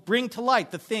 who will bring to light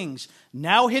the things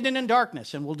now hidden in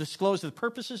darkness and will disclose the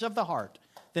purposes of the heart.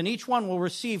 Then each one will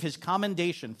receive his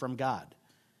commendation from God.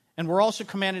 And we're also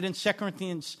commanded in 2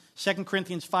 Corinthians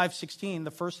 5:16,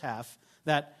 the first half,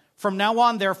 that from now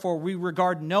on, therefore, we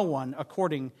regard no one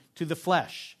according to the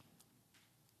flesh.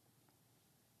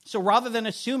 So rather than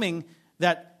assuming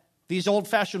that these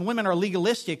old-fashioned women are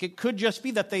legalistic, it could just be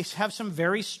that they have some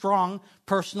very strong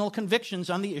personal convictions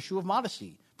on the issue of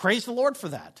modesty. Praise the Lord for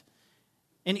that.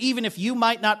 And even if you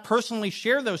might not personally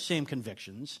share those same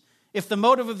convictions, if the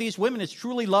motive of these women is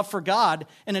truly love for God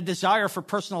and a desire for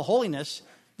personal holiness,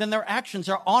 then their actions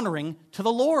are honoring to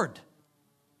the Lord.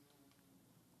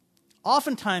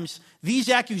 Oftentimes, these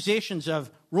accusations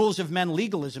of rules of men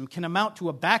legalism can amount to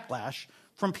a backlash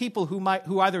from people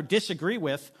who either disagree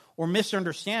with or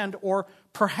misunderstand or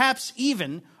perhaps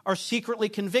even are secretly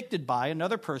convicted by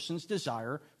another person's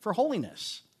desire for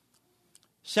holiness.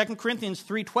 2 Corinthians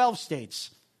 3:12 states,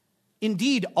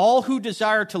 "Indeed, all who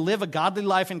desire to live a godly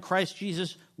life in Christ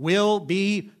Jesus will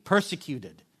be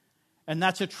persecuted." And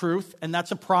that's a truth, and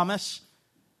that's a promise.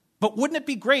 But wouldn't it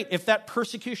be great if that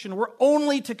persecution were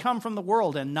only to come from the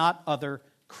world and not other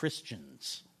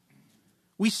Christians?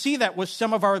 We see that with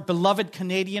some of our beloved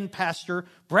Canadian pastor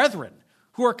brethren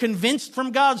who are convinced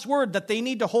from God's word that they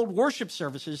need to hold worship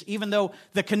services even though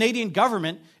the Canadian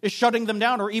government is shutting them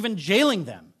down or even jailing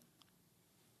them.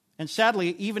 And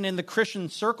sadly, even in the Christian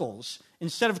circles,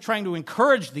 instead of trying to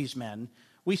encourage these men,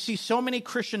 we see so many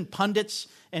Christian pundits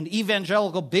and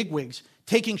evangelical bigwigs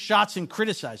taking shots and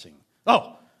criticizing.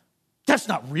 Oh, that's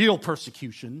not real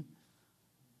persecution.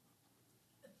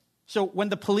 So when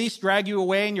the police drag you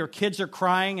away and your kids are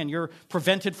crying and you're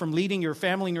prevented from leading your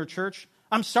family in your church,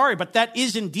 I'm sorry, but that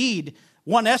is indeed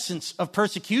one essence of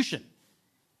persecution,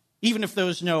 even if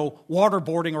there's no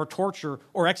waterboarding or torture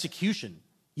or execution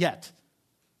yet.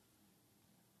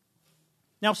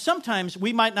 Now, sometimes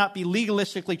we might not be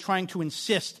legalistically trying to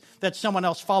insist that someone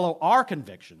else follow our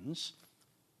convictions,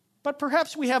 but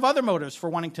perhaps we have other motives for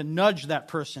wanting to nudge that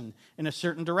person in a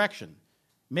certain direction.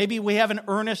 Maybe we have an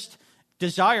earnest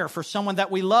desire for someone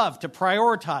that we love to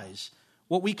prioritize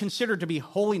what we consider to be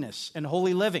holiness and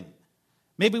holy living.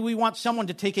 Maybe we want someone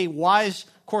to take a wise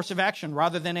course of action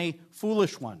rather than a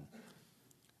foolish one.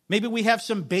 Maybe we have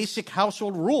some basic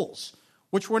household rules,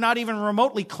 which we're not even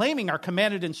remotely claiming are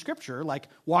commanded in Scripture, like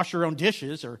wash your own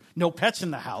dishes or no pets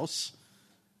in the house.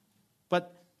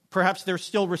 But perhaps they're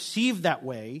still received that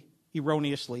way,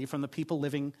 erroneously, from the people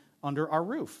living under our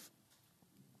roof.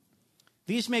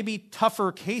 These may be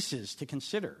tougher cases to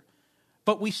consider,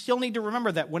 but we still need to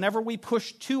remember that whenever we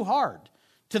push too hard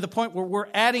to the point where we're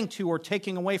adding to or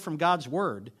taking away from God's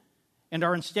word and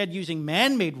are instead using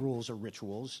man-made rules or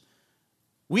rituals,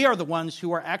 we are the ones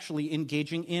who are actually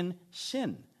engaging in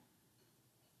sin.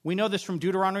 We know this from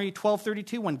Deuteronomy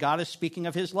 12:32 when God is speaking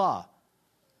of his law.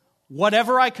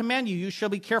 Whatever I command you, you shall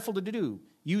be careful to do.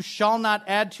 You shall not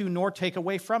add to nor take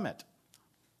away from it.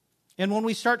 And when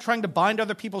we start trying to bind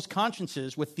other people's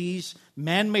consciences with these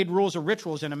man-made rules or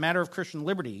rituals in a matter of Christian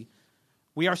liberty,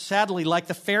 we are sadly like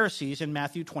the Pharisees in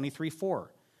Matthew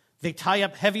 23:4. They tie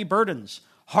up heavy burdens,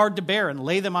 hard to bear, and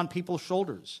lay them on people's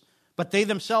shoulders, but they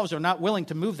themselves are not willing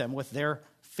to move them with their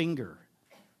finger.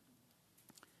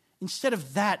 Instead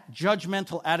of that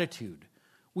judgmental attitude,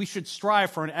 we should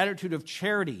strive for an attitude of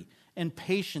charity and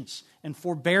patience and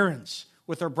forbearance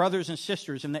with our brothers and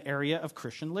sisters in the area of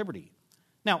Christian liberty.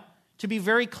 Now, to be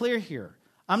very clear here,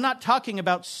 I'm not talking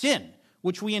about sin,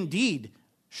 which we indeed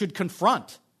should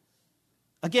confront.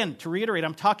 Again, to reiterate,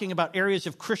 I'm talking about areas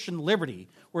of Christian liberty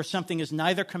where something is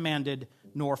neither commanded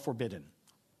nor forbidden.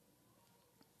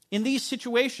 In these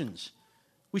situations,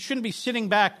 we shouldn't be sitting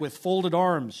back with folded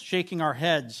arms, shaking our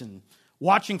heads, and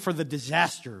watching for the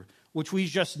disaster, which we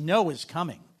just know is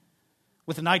coming,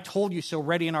 with an "I told you so"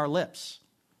 ready in our lips.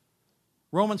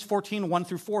 Romans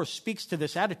 14:1-4 speaks to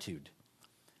this attitude.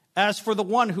 As for the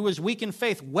one who is weak in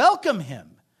faith, welcome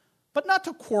him, but not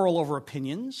to quarrel over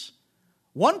opinions.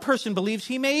 One person believes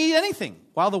he may eat anything,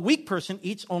 while the weak person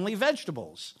eats only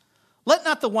vegetables. Let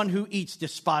not the one who eats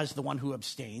despise the one who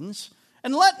abstains,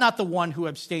 and let not the one who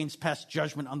abstains pass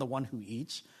judgment on the one who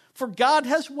eats, for God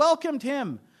has welcomed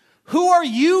him. Who are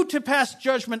you to pass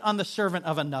judgment on the servant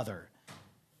of another?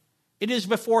 It is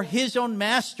before his own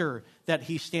master that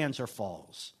he stands or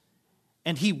falls,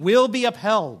 and he will be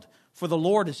upheld, for the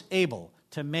Lord is able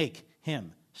to make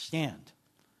him stand.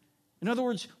 In other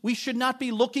words, we should not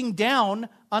be looking down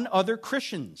on other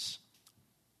Christians.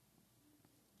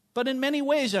 But in many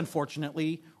ways,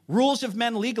 unfortunately, rules of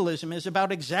men legalism is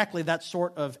about exactly that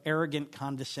sort of arrogant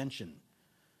condescension.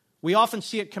 We often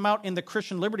see it come out in the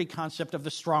Christian liberty concept of the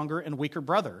stronger and weaker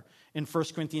brother in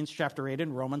 1 Corinthians chapter 8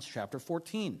 and Romans chapter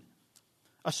 14.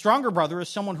 A stronger brother is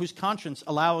someone whose conscience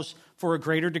allows for a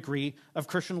greater degree of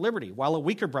Christian liberty, while a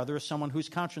weaker brother is someone whose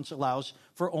conscience allows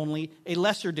for only a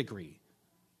lesser degree.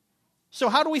 So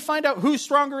how do we find out who's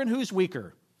stronger and who's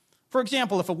weaker? For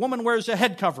example, if a woman wears a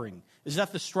head covering, is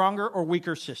that the stronger or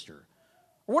weaker sister?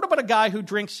 Or what about a guy who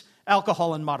drinks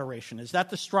alcohol in moderation? Is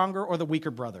that the stronger or the weaker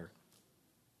brother?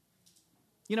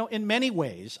 You know, in many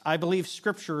ways, I believe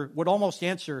Scripture would almost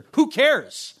answer, who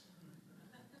cares?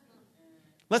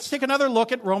 Let's take another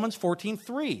look at Romans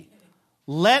 14:3.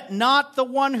 Let not the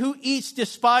one who eats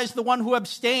despise the one who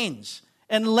abstains,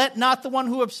 and let not the one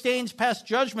who abstains pass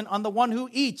judgment on the one who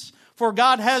eats, for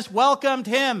God has welcomed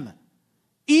him.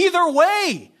 Either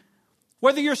way,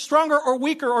 whether you're stronger or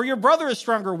weaker, or your brother is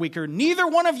stronger or weaker, neither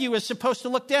one of you is supposed to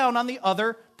look down on the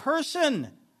other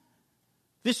person.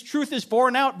 This truth is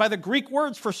borne out by the Greek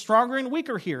words for stronger and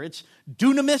weaker here. It's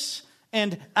dunamis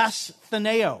and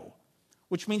astheneo,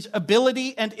 which means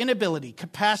ability and inability,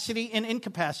 capacity and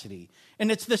incapacity.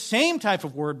 And it's the same type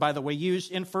of word, by the way,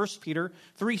 used in 1 Peter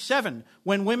 3:7,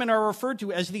 when women are referred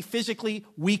to as the physically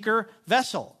weaker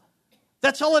vessel.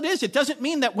 That's all it is. It doesn't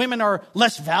mean that women are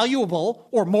less valuable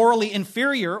or morally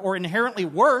inferior or inherently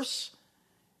worse.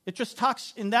 It just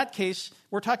talks, in that case,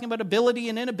 we're talking about ability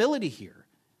and inability here.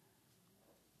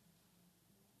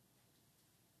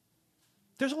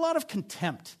 There's a lot of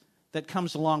contempt that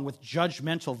comes along with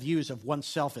judgmental views of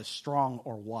oneself as strong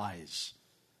or wise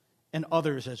and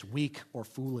others as weak or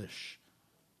foolish.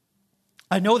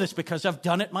 I know this because I've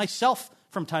done it myself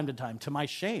from time to time, to my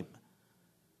shame.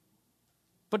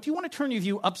 But do you want to turn your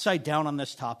view upside down on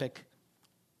this topic?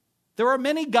 There are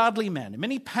many godly men,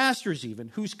 many pastors even,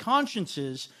 whose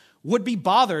consciences would be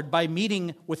bothered by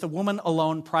meeting with a woman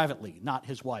alone privately, not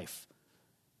his wife.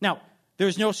 Now,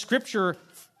 there's no scripture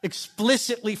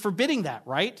explicitly forbidding that,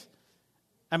 right?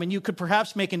 I mean, you could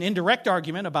perhaps make an indirect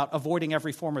argument about avoiding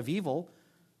every form of evil,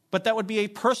 but that would be a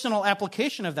personal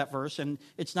application of that verse, and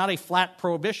it's not a flat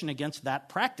prohibition against that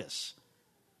practice.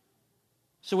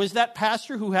 So is that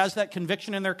pastor who has that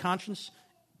conviction in their conscience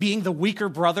being the weaker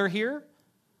brother here?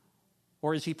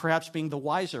 Or is he perhaps being the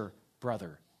wiser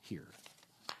brother here?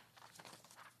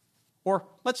 Or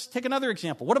let's take another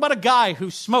example. What about a guy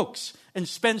who smokes and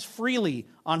spends freely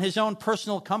on his own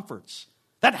personal comforts?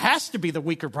 That has to be the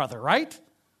weaker brother, right?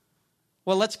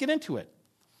 Well, let's get into it.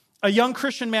 A young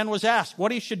Christian man was asked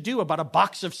what he should do about a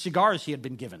box of cigars he had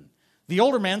been given. The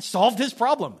older man solved his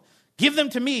problem. "Give them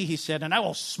to me," he said, "and I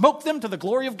will smoke them to the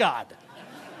glory of God."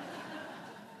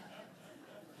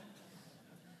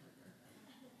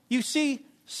 You see,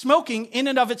 smoking in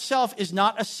and of itself is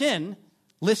not a sin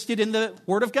listed in the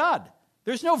Word of God.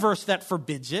 There's no verse that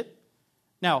forbids it.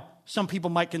 Now, some people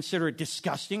might consider it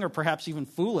disgusting or perhaps even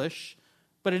foolish,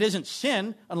 but it isn't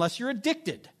sin unless you're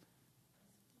addicted.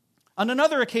 On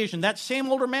another occasion, that same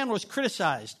older man was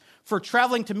criticized for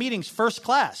traveling to meetings first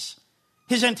class.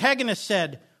 His antagonist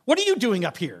said, "What are you doing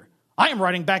up here? I am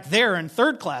riding back there in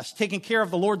third class, taking care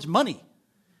of the Lord's money."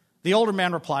 The older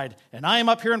man replied, "And I am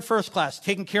up here in first class,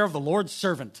 taking care of the Lord's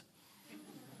servant."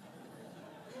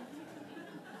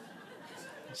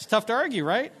 It's tough to argue,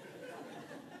 right?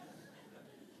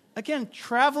 Again,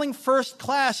 traveling first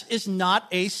class is not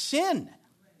a sin.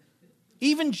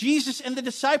 Even Jesus and the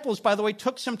disciples, by the way,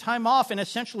 took some time off and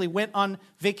essentially went on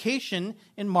vacation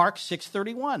in Mark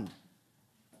 6:31.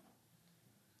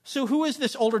 So who is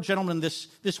this older gentleman,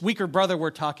 this weaker brother we're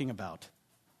talking about?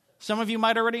 Some of you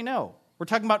might already know. We're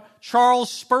talking about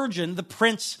Charles Spurgeon, the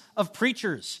Prince of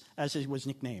Preachers, as he was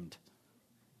nicknamed.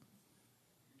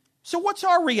 So what's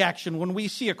our reaction when we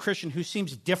see a Christian who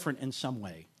seems different in some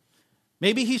way?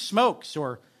 Maybe he smokes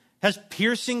or has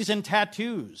piercings and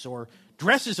tattoos or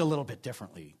dresses a little bit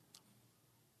differently.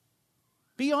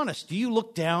 Be honest, do you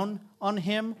look down on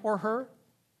him or her?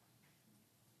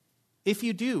 If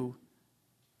you do,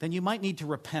 then you might need to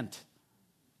repent,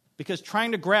 because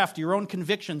trying to graft your own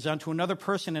convictions onto another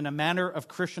person in a manner of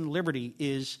Christian liberty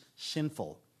is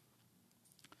sinful.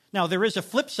 Now, there is a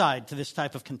flip side to this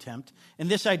type of contempt, and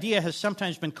this idea has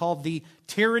sometimes been called the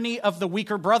tyranny of the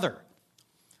weaker brother.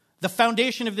 The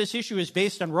foundation of this issue is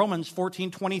based on Romans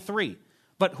 14:23.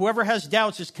 But whoever has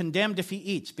doubts is condemned if he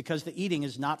eats, because the eating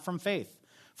is not from faith.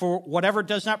 For whatever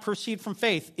does not proceed from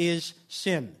faith is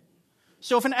sin.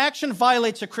 So if an action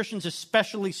violates a Christian's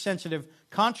especially sensitive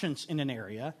conscience in an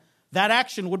area, that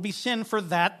action would be sin for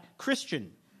that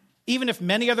Christian, even if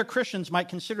many other Christians might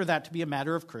consider that to be a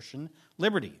matter of Christian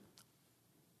liberty.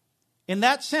 In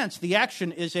that sense, the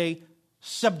action is a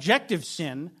subjective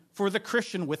sin for the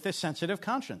Christian with a sensitive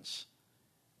conscience.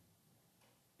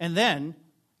 And then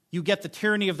you get the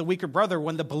tyranny of the weaker brother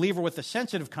when the believer with a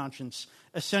sensitive conscience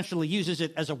essentially uses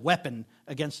it as a weapon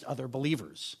against other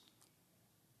believers.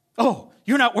 "Oh,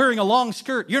 you're not wearing a long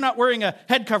skirt. You're not wearing a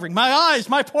head covering. My eyes,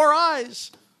 my poor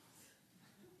eyes."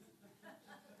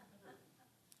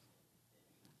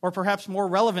 Or perhaps more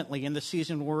relevantly in the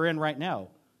season we're in right now.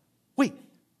 "Wait,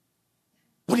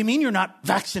 what do you mean you're not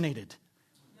vaccinated?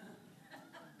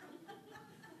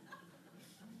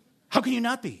 How can you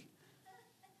not be?"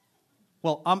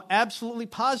 Well, I'm absolutely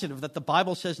positive that the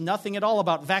Bible says nothing at all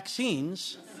about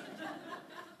vaccines,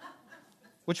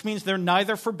 which means they're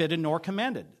neither forbidden nor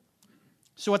commanded.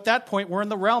 So at that point, we're in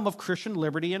the realm of Christian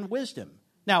liberty and wisdom.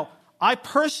 Now, I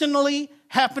personally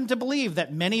happen to believe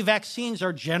that many vaccines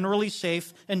are generally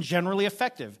safe and generally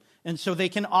effective, and so they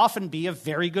can often be a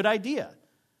very good idea.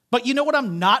 But you know what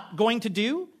I'm not going to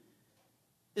do?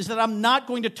 Is that I'm not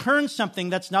going to turn something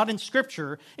that's not in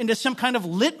Scripture into some kind of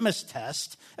litmus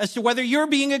test as to whether you're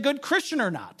being a good Christian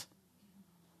or not.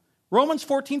 Romans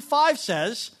 14:5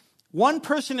 says, "One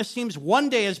person esteems one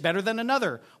day as better than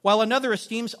another, while another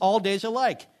esteems all days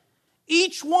alike.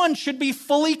 Each one should be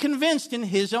fully convinced in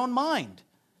his own mind."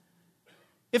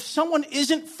 If someone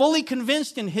isn't fully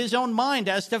convinced in his own mind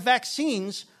as to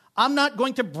vaccines, I'm not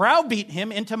going to browbeat him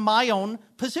into my own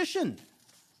position.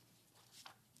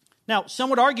 Now, some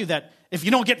would argue that if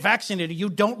you don't get vaccinated, you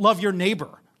don't love your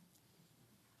neighbor.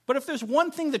 But if there's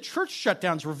one thing the church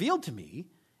shutdowns revealed to me,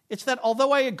 it's that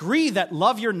although I agree that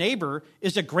love your neighbor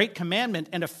is a great commandment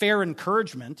and a fair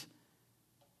encouragement,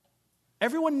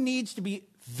 everyone needs to be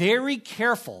very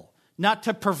careful not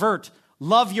to pervert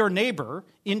love your neighbor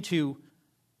into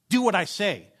do what I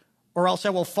say, or else I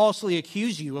will falsely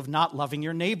accuse you of not loving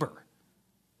your neighbor.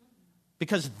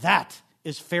 Because that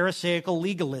is Pharisaical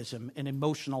legalism and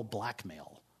emotional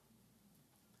blackmail.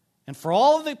 And for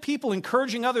all of the people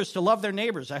encouraging others to love their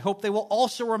neighbors, I hope they will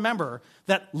also remember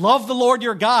that love the Lord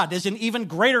your God is an even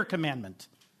greater commandment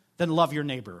than love your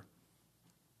neighbor.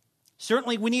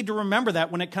 Certainly, we need to remember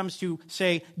that when it comes to,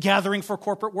 say, gathering for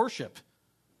corporate worship.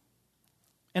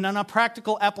 And on a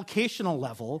practical applicational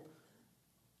level,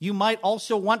 you might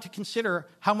also want to consider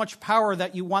how much power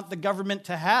that you want the government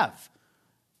to have,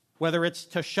 whether it's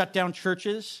to shut down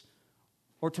churches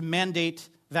or to mandate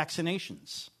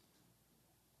vaccinations.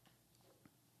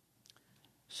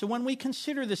 So when we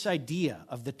consider this idea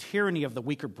of the tyranny of the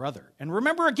weaker brother, and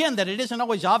remember again that it isn't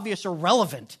always obvious or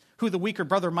relevant who the weaker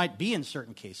brother might be in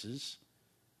certain cases,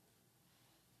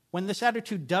 when this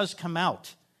attitude does come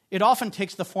out, it often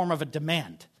takes the form of a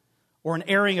demand or an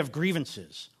airing of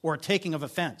grievances or a taking of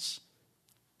offense.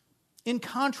 In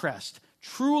contrast,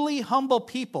 truly humble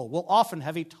people will often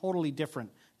have a totally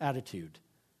different attitude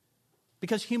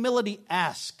because humility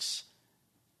asks,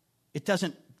 it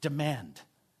doesn't demand.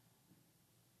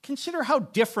 Consider how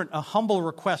different a humble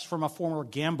request from a former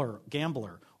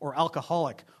gambler or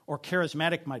alcoholic or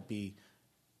charismatic might be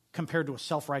compared to a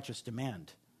self-righteous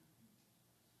demand.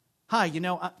 Hi,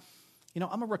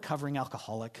 I'm a recovering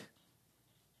alcoholic,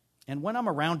 and when I'm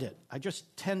around it, I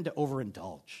just tend to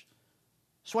overindulge.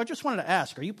 So I just wanted to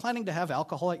ask, are you planning to have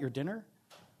alcohol at your dinner?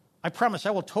 I promise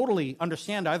I will totally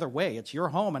understand either way. It's your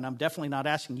home, and I'm definitely not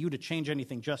asking you to change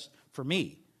anything just for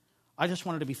me. I just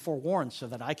wanted to be forewarned so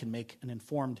that I can make an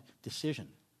informed decision.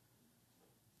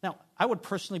 Now, I would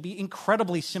personally be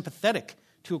incredibly sympathetic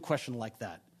to a question like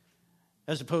that,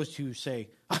 as opposed to say,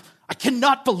 I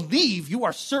cannot believe you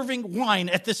are serving wine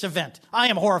at this event. I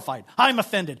am horrified. I'm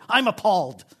offended. I'm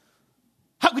appalled.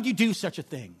 How could you do such a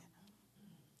thing?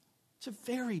 It's a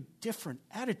very different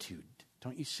attitude,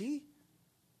 don't you see?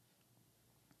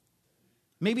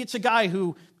 Maybe it's a guy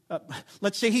who,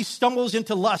 let's say he stumbles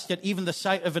into lust at even the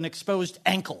sight of an exposed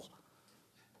ankle.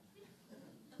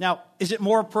 Now, is it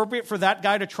more appropriate for that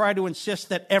guy to try to insist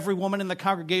that every woman in the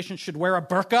congregation should wear a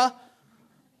burqa?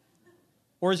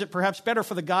 Or is it perhaps better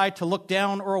for the guy to look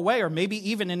down or away, or maybe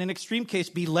even in an extreme case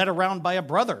be led around by a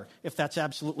brother, if that's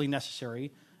absolutely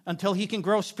necessary, until he can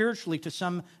grow spiritually to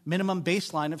some minimum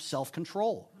baseline of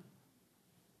self-control?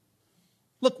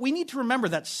 Look, we need to remember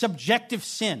that subjective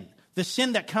sin, the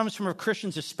sin that comes from a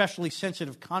Christian's especially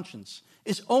sensitive conscience,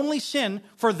 is only sin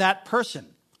for that person.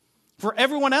 For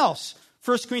everyone else,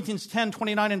 1 Corinthians 10,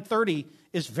 29 and 30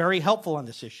 is very helpful on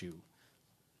this issue.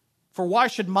 For why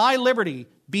should my liberty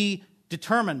be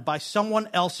determined by someone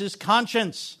else's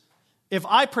conscience? If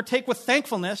I partake with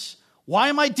thankfulness, why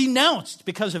am I denounced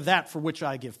because of that for which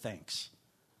I give thanks?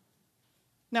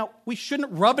 Now, we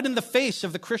shouldn't rub it in the face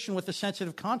of the Christian with a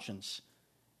sensitive conscience.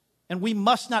 And we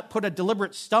must not put a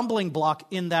deliberate stumbling block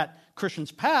in that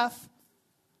Christian's path,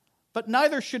 but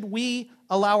neither should we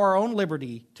allow our own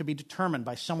liberty to be determined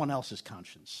by someone else's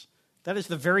conscience. That is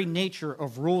the very nature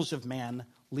of rules of man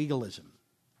legalism.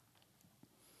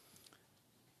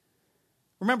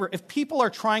 Remember, if people are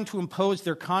trying to impose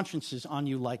their consciences on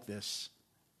you like this,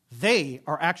 they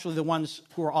are actually the ones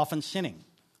who are often sinning,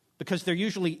 because they're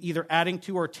usually either adding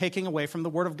to or taking away from the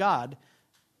Word of God,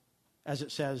 as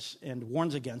it says and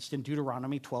warns against in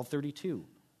Deuteronomy 12:32.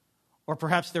 Or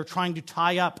perhaps they're trying to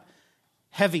tie up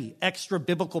heavy,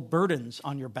 extra-biblical burdens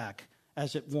on your back,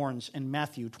 as it warns in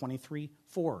Matthew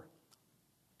 23:4.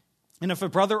 And if a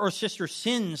brother or sister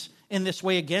sins in this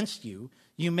way against you,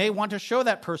 you may want to show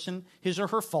that person his or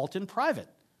her fault in private.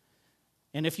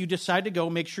 And if you decide to go,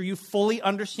 make sure you fully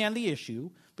understand the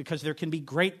issue, because there can be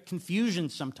great confusion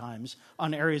sometimes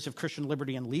on areas of Christian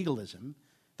liberty and legalism.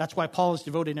 That's why Paul has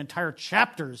devoted entire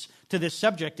chapters to this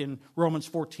subject in Romans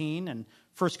 14 and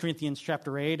 1 Corinthians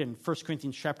chapter 8 and 1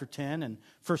 Corinthians chapter 10 and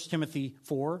 1 Timothy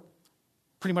 4.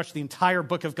 Pretty much the entire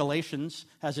book of Galatians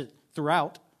has it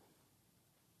throughout.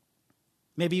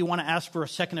 Maybe you want to ask for a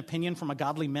second opinion from a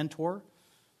godly mentor.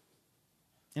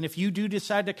 And if you do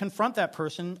decide to confront that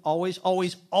person, always,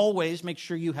 always, always make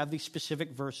sure you have the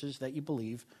specific verses that you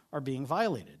believe are being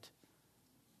violated.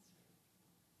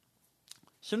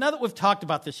 So now that we've talked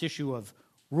about this issue of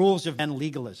rules of men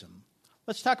legalism,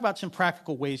 let's talk about some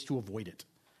practical ways to avoid it.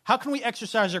 How can we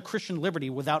exercise our Christian liberty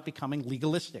without becoming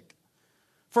legalistic?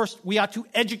 First, we ought to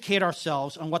educate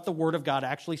ourselves on what the Word of God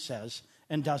actually says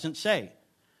and doesn't say.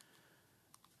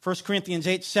 1 Corinthians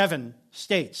 8:7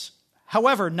 states,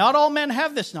 "However, not all men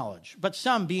have this knowledge, but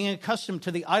some, being accustomed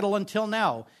to the idol until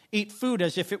now, eat food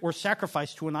as if it were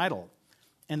sacrificed to an idol,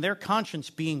 and their conscience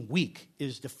being weak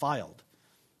is defiled."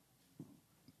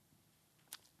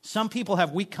 Some people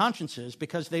have weak consciences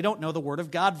because they don't know the Word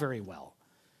of God very well.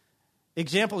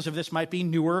 Examples of this might be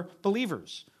newer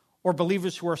believers or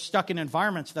believers who are stuck in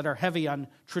environments that are heavy on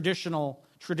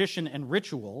tradition and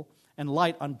ritual and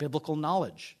light on biblical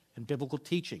knowledge and biblical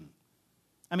teaching.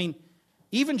 I mean,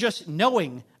 even just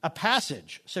knowing a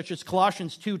passage such as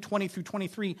Colossians 2:20 through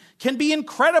 23 can be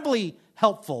incredibly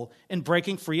helpful in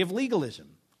breaking free of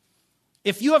legalism.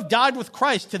 If you have died with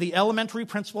Christ to the elementary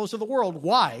principles of the world,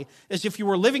 why, as if you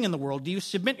were living in the world, do you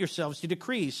submit yourselves to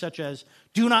decrees such as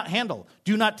do not handle,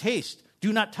 do not taste,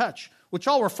 do not touch, which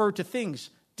all refer to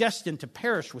things destined to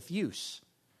perish with use,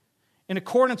 in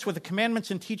accordance with the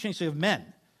commandments and teachings of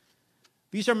men?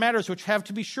 These are matters which have,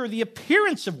 to be sure, the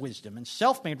appearance of wisdom and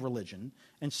self-made religion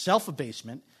and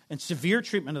self-abasement and severe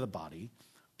treatment of the body,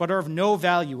 but are of no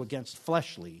value against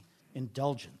fleshly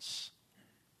indulgence.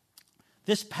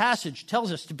 This passage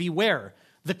tells us to beware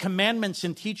the commandments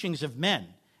and teachings of men,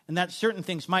 and that certain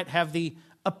things might have the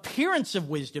appearance of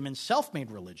wisdom and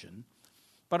self-made religion,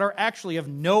 but are actually of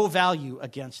no value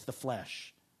against the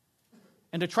flesh.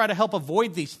 And to try to help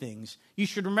avoid these things, you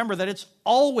should remember that it's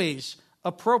always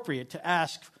appropriate to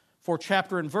ask for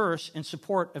chapter and verse in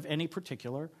support of any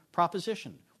particular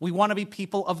proposition. We want to be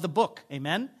people of the book,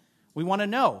 amen? We want to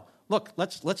know, look,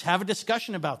 let's have a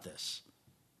discussion about this.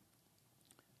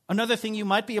 Another thing you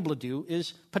might be able to do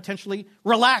is potentially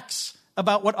relax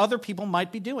about what other people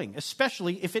might be doing,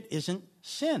 especially if it isn't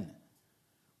sin.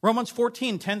 Romans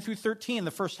 14:10 through 13,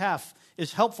 the first half,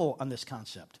 is helpful on this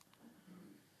concept.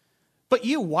 But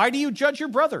you, why do you judge your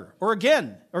brother? Or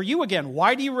you again,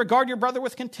 why do you regard your brother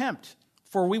with contempt?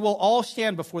 For we will all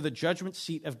stand before the judgment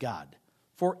seat of God.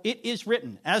 For it is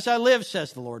written, as I live,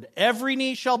 says the Lord, every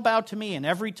knee shall bow to me, and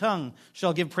every tongue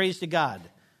shall give praise to God.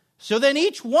 So then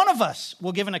each one of us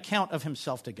will give an account of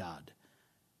himself to God.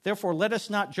 Therefore, let us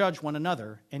not judge one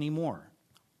another anymore.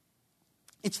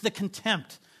 It's the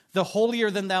contempt, the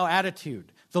holier-than-thou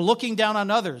attitude, the looking down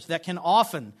on others that can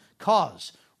often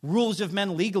cause rules of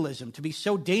men legalism to be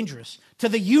so dangerous to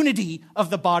the unity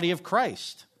of the body of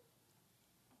Christ.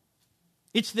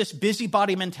 It's this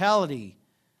busybody mentality,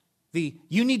 the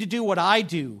you need to do what I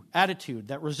do attitude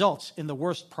that results in the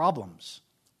worst problems.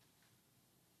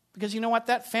 Because you know what?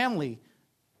 That family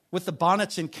with the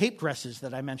bonnets and cape dresses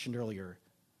that I mentioned earlier,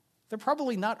 they're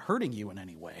probably not hurting you in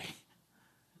any way.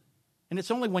 And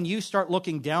it's only when you start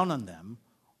looking down on them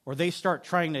or they start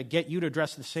trying to get you to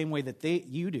dress the same way that they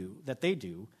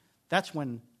do, that's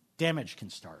when damage can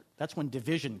start. That's when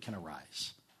division can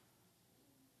arise.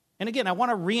 And again, I want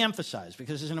to reemphasize,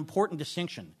 because it's an important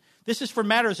distinction. This is for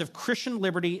matters of Christian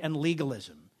liberty and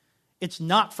legalism. It's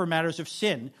not for matters of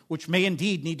sin, which may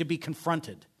indeed need to be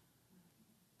confronted.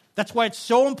 That's why it's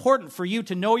so important for you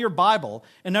to know your Bible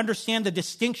and understand the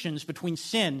distinctions between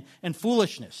sin and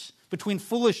foolishness, between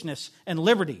foolishness and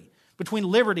liberty, between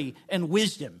liberty and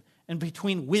wisdom, and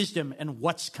between wisdom and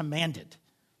what's commanded.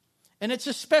 And it's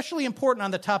especially important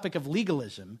on the topic of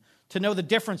legalism to know the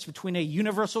difference between a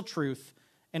universal truth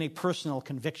and a personal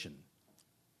conviction,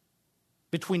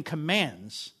 between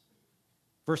commands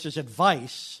versus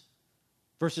advice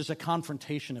versus a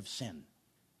confrontation of sin.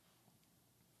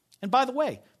 And by the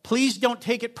way, please don't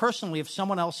take it personally if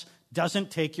someone else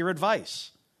doesn't take your advice.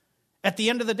 At the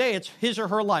end of the day, it's his or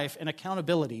her life and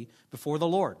accountability before the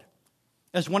Lord.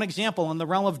 As one example, in the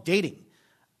realm of dating,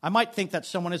 I might think that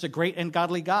someone is a great and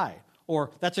godly guy, or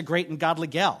that's a great and godly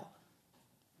gal.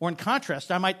 Or in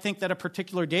contrast, I might think that a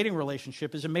particular dating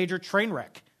relationship is a major train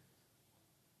wreck.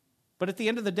 But at the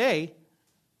end of the day,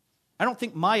 I don't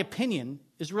think my opinion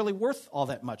is really worth all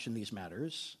that much in these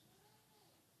matters.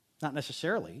 Not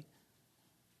necessarily.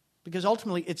 Because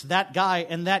ultimately, it's that guy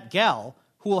and that gal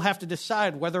who will have to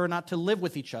decide whether or not to live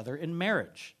with each other in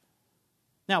marriage.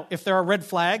 Now, if there are red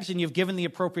flags and you've given the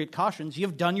appropriate cautions,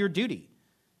 you've done your duty.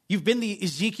 You've been the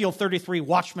Ezekiel 33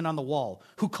 watchman on the wall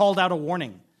who called out a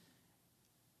warning.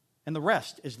 And the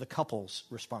rest is the couple's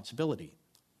responsibility.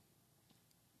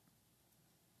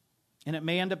 And it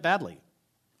may end up badly,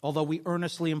 although we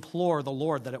earnestly implore the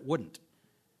Lord that it wouldn't.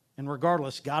 And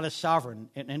regardless, God is sovereign,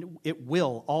 and it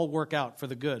will all work out for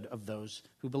the good of those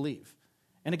who believe.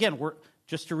 And again,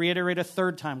 just to reiterate a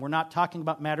third time, we're not talking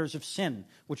about matters of sin,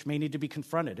 which may need to be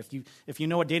confronted. If you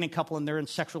know a dating couple and they're in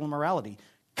sexual immorality,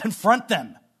 confront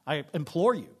them, I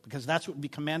implore you, because that's what would be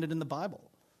commanded in the Bible.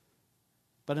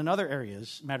 But in other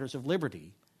areas, matters of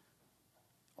liberty,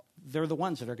 they're the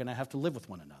ones that are going to have to live with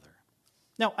one another.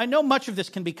 Now, I know much of this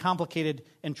can be complicated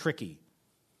and tricky.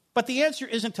 But the answer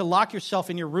isn't to lock yourself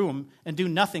in your room and do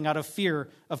nothing out of fear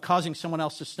of causing someone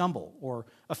else to stumble or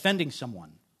offending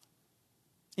someone.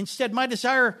 Instead, my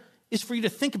desire is for you to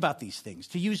think about these things,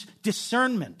 to use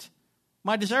discernment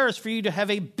My desire is for you to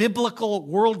have a biblical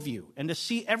worldview and to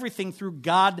see everything through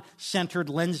God-centered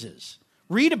lenses.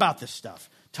 Read about this stuff.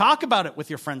 Talk about it with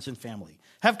your friends and family.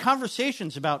 Have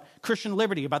conversations about Christian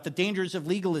liberty, about the dangers of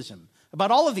legalism,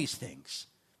 about all of these things.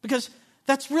 Because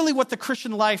that's really what the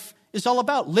Christian life is all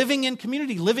about. Living in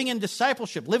community, living in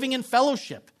discipleship, living in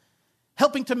fellowship,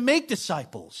 helping to make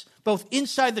disciples, both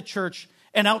inside the church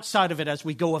and outside of it as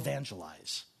we go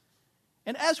evangelize.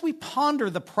 And as we ponder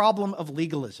the problem of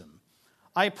legalism,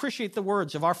 I appreciate the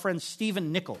words of our friend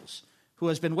Stephen Nichols, who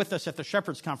has been with us at the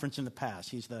Shepherds Conference in the past.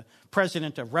 He's the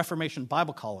president of Reformation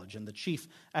Bible College and the chief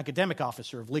academic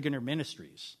officer of Ligonier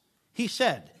Ministries. He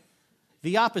said,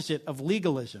 the opposite of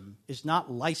legalism is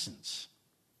not license,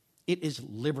 it is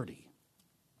liberty.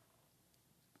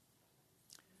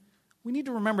 We need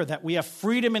to remember that we have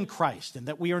freedom in Christ and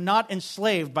that we are not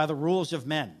enslaved by the rules of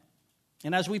men.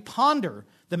 And as we ponder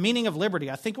the meaning of liberty,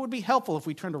 I think it would be helpful if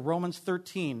we turn to Romans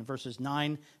 13, verses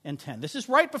 9 and 10. This is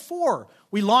right before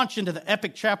we launch into the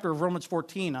epic chapter of Romans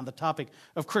 14 on the topic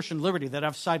of Christian liberty that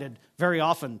I've cited very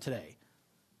often today.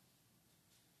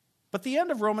 But the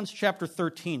end of Romans chapter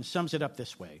 13 sums it up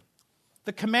this way.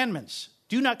 The commandments,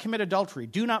 do not commit adultery,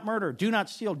 do not murder, do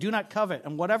not steal, do not covet,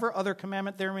 and whatever other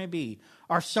commandment there may be,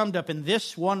 are summed up in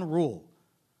this one rule.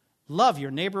 Love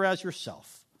your neighbor as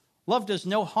yourself. Love does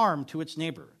no harm to its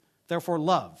neighbor. Therefore,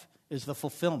 love is the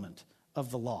fulfillment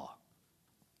of the law.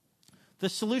 The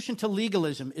solution to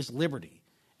legalism is liberty,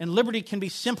 and liberty can be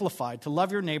simplified to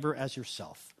love your neighbor as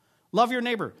yourself. Love your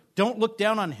neighbor. Don't look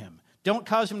down on him. Don't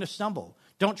cause him to stumble.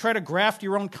 Don't try to graft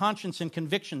your own conscience and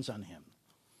convictions on him.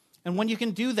 And when you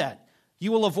can do that,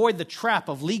 you will avoid the trap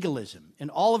of legalism in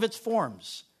all of its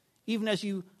forms, even as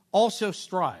you also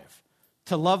strive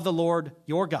to love the Lord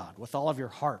your God with all of your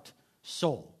heart,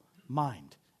 soul,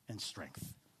 mind, and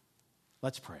strength.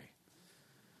 Let's pray.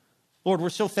 Lord, we're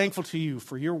so thankful to you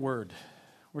for your word.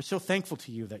 We're so thankful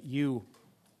to you that you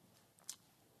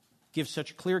give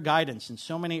such clear guidance in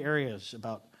so many areas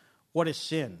about what is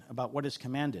sin, about what is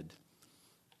commanded,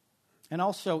 and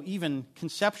also even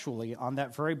conceptually on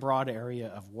that very broad area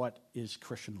of what is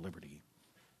Christian liberty.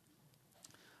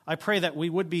 I pray that we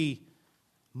would be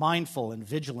mindful and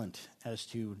vigilant as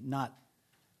to not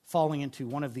falling into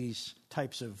one of these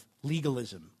types of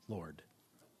legalism, Lord.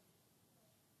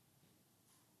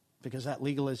 Because that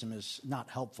legalism is not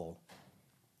helpful.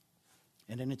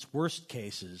 And in its worst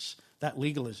cases, that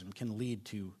legalism can lead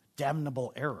to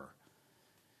damnable error.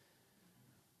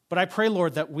 But I pray,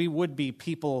 Lord, that we would be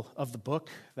people of the book,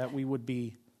 that we would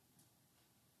be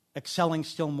excelling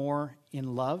still more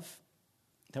in love,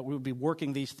 that we would be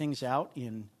working these things out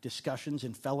in discussions,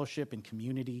 in fellowship, in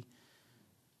community,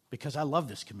 because I love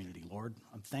this community, Lord.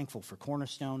 I'm thankful for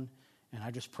Cornerstone, and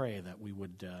I just pray that we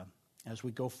would, as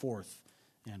we go forth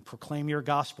and proclaim your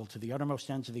gospel to the uttermost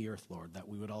ends of the earth, Lord, that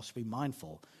we would also be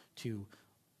mindful to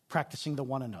practicing the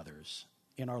one another's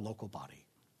in our local body.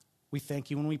 We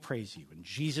thank you and we praise you. In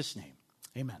Jesus' name,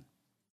 amen.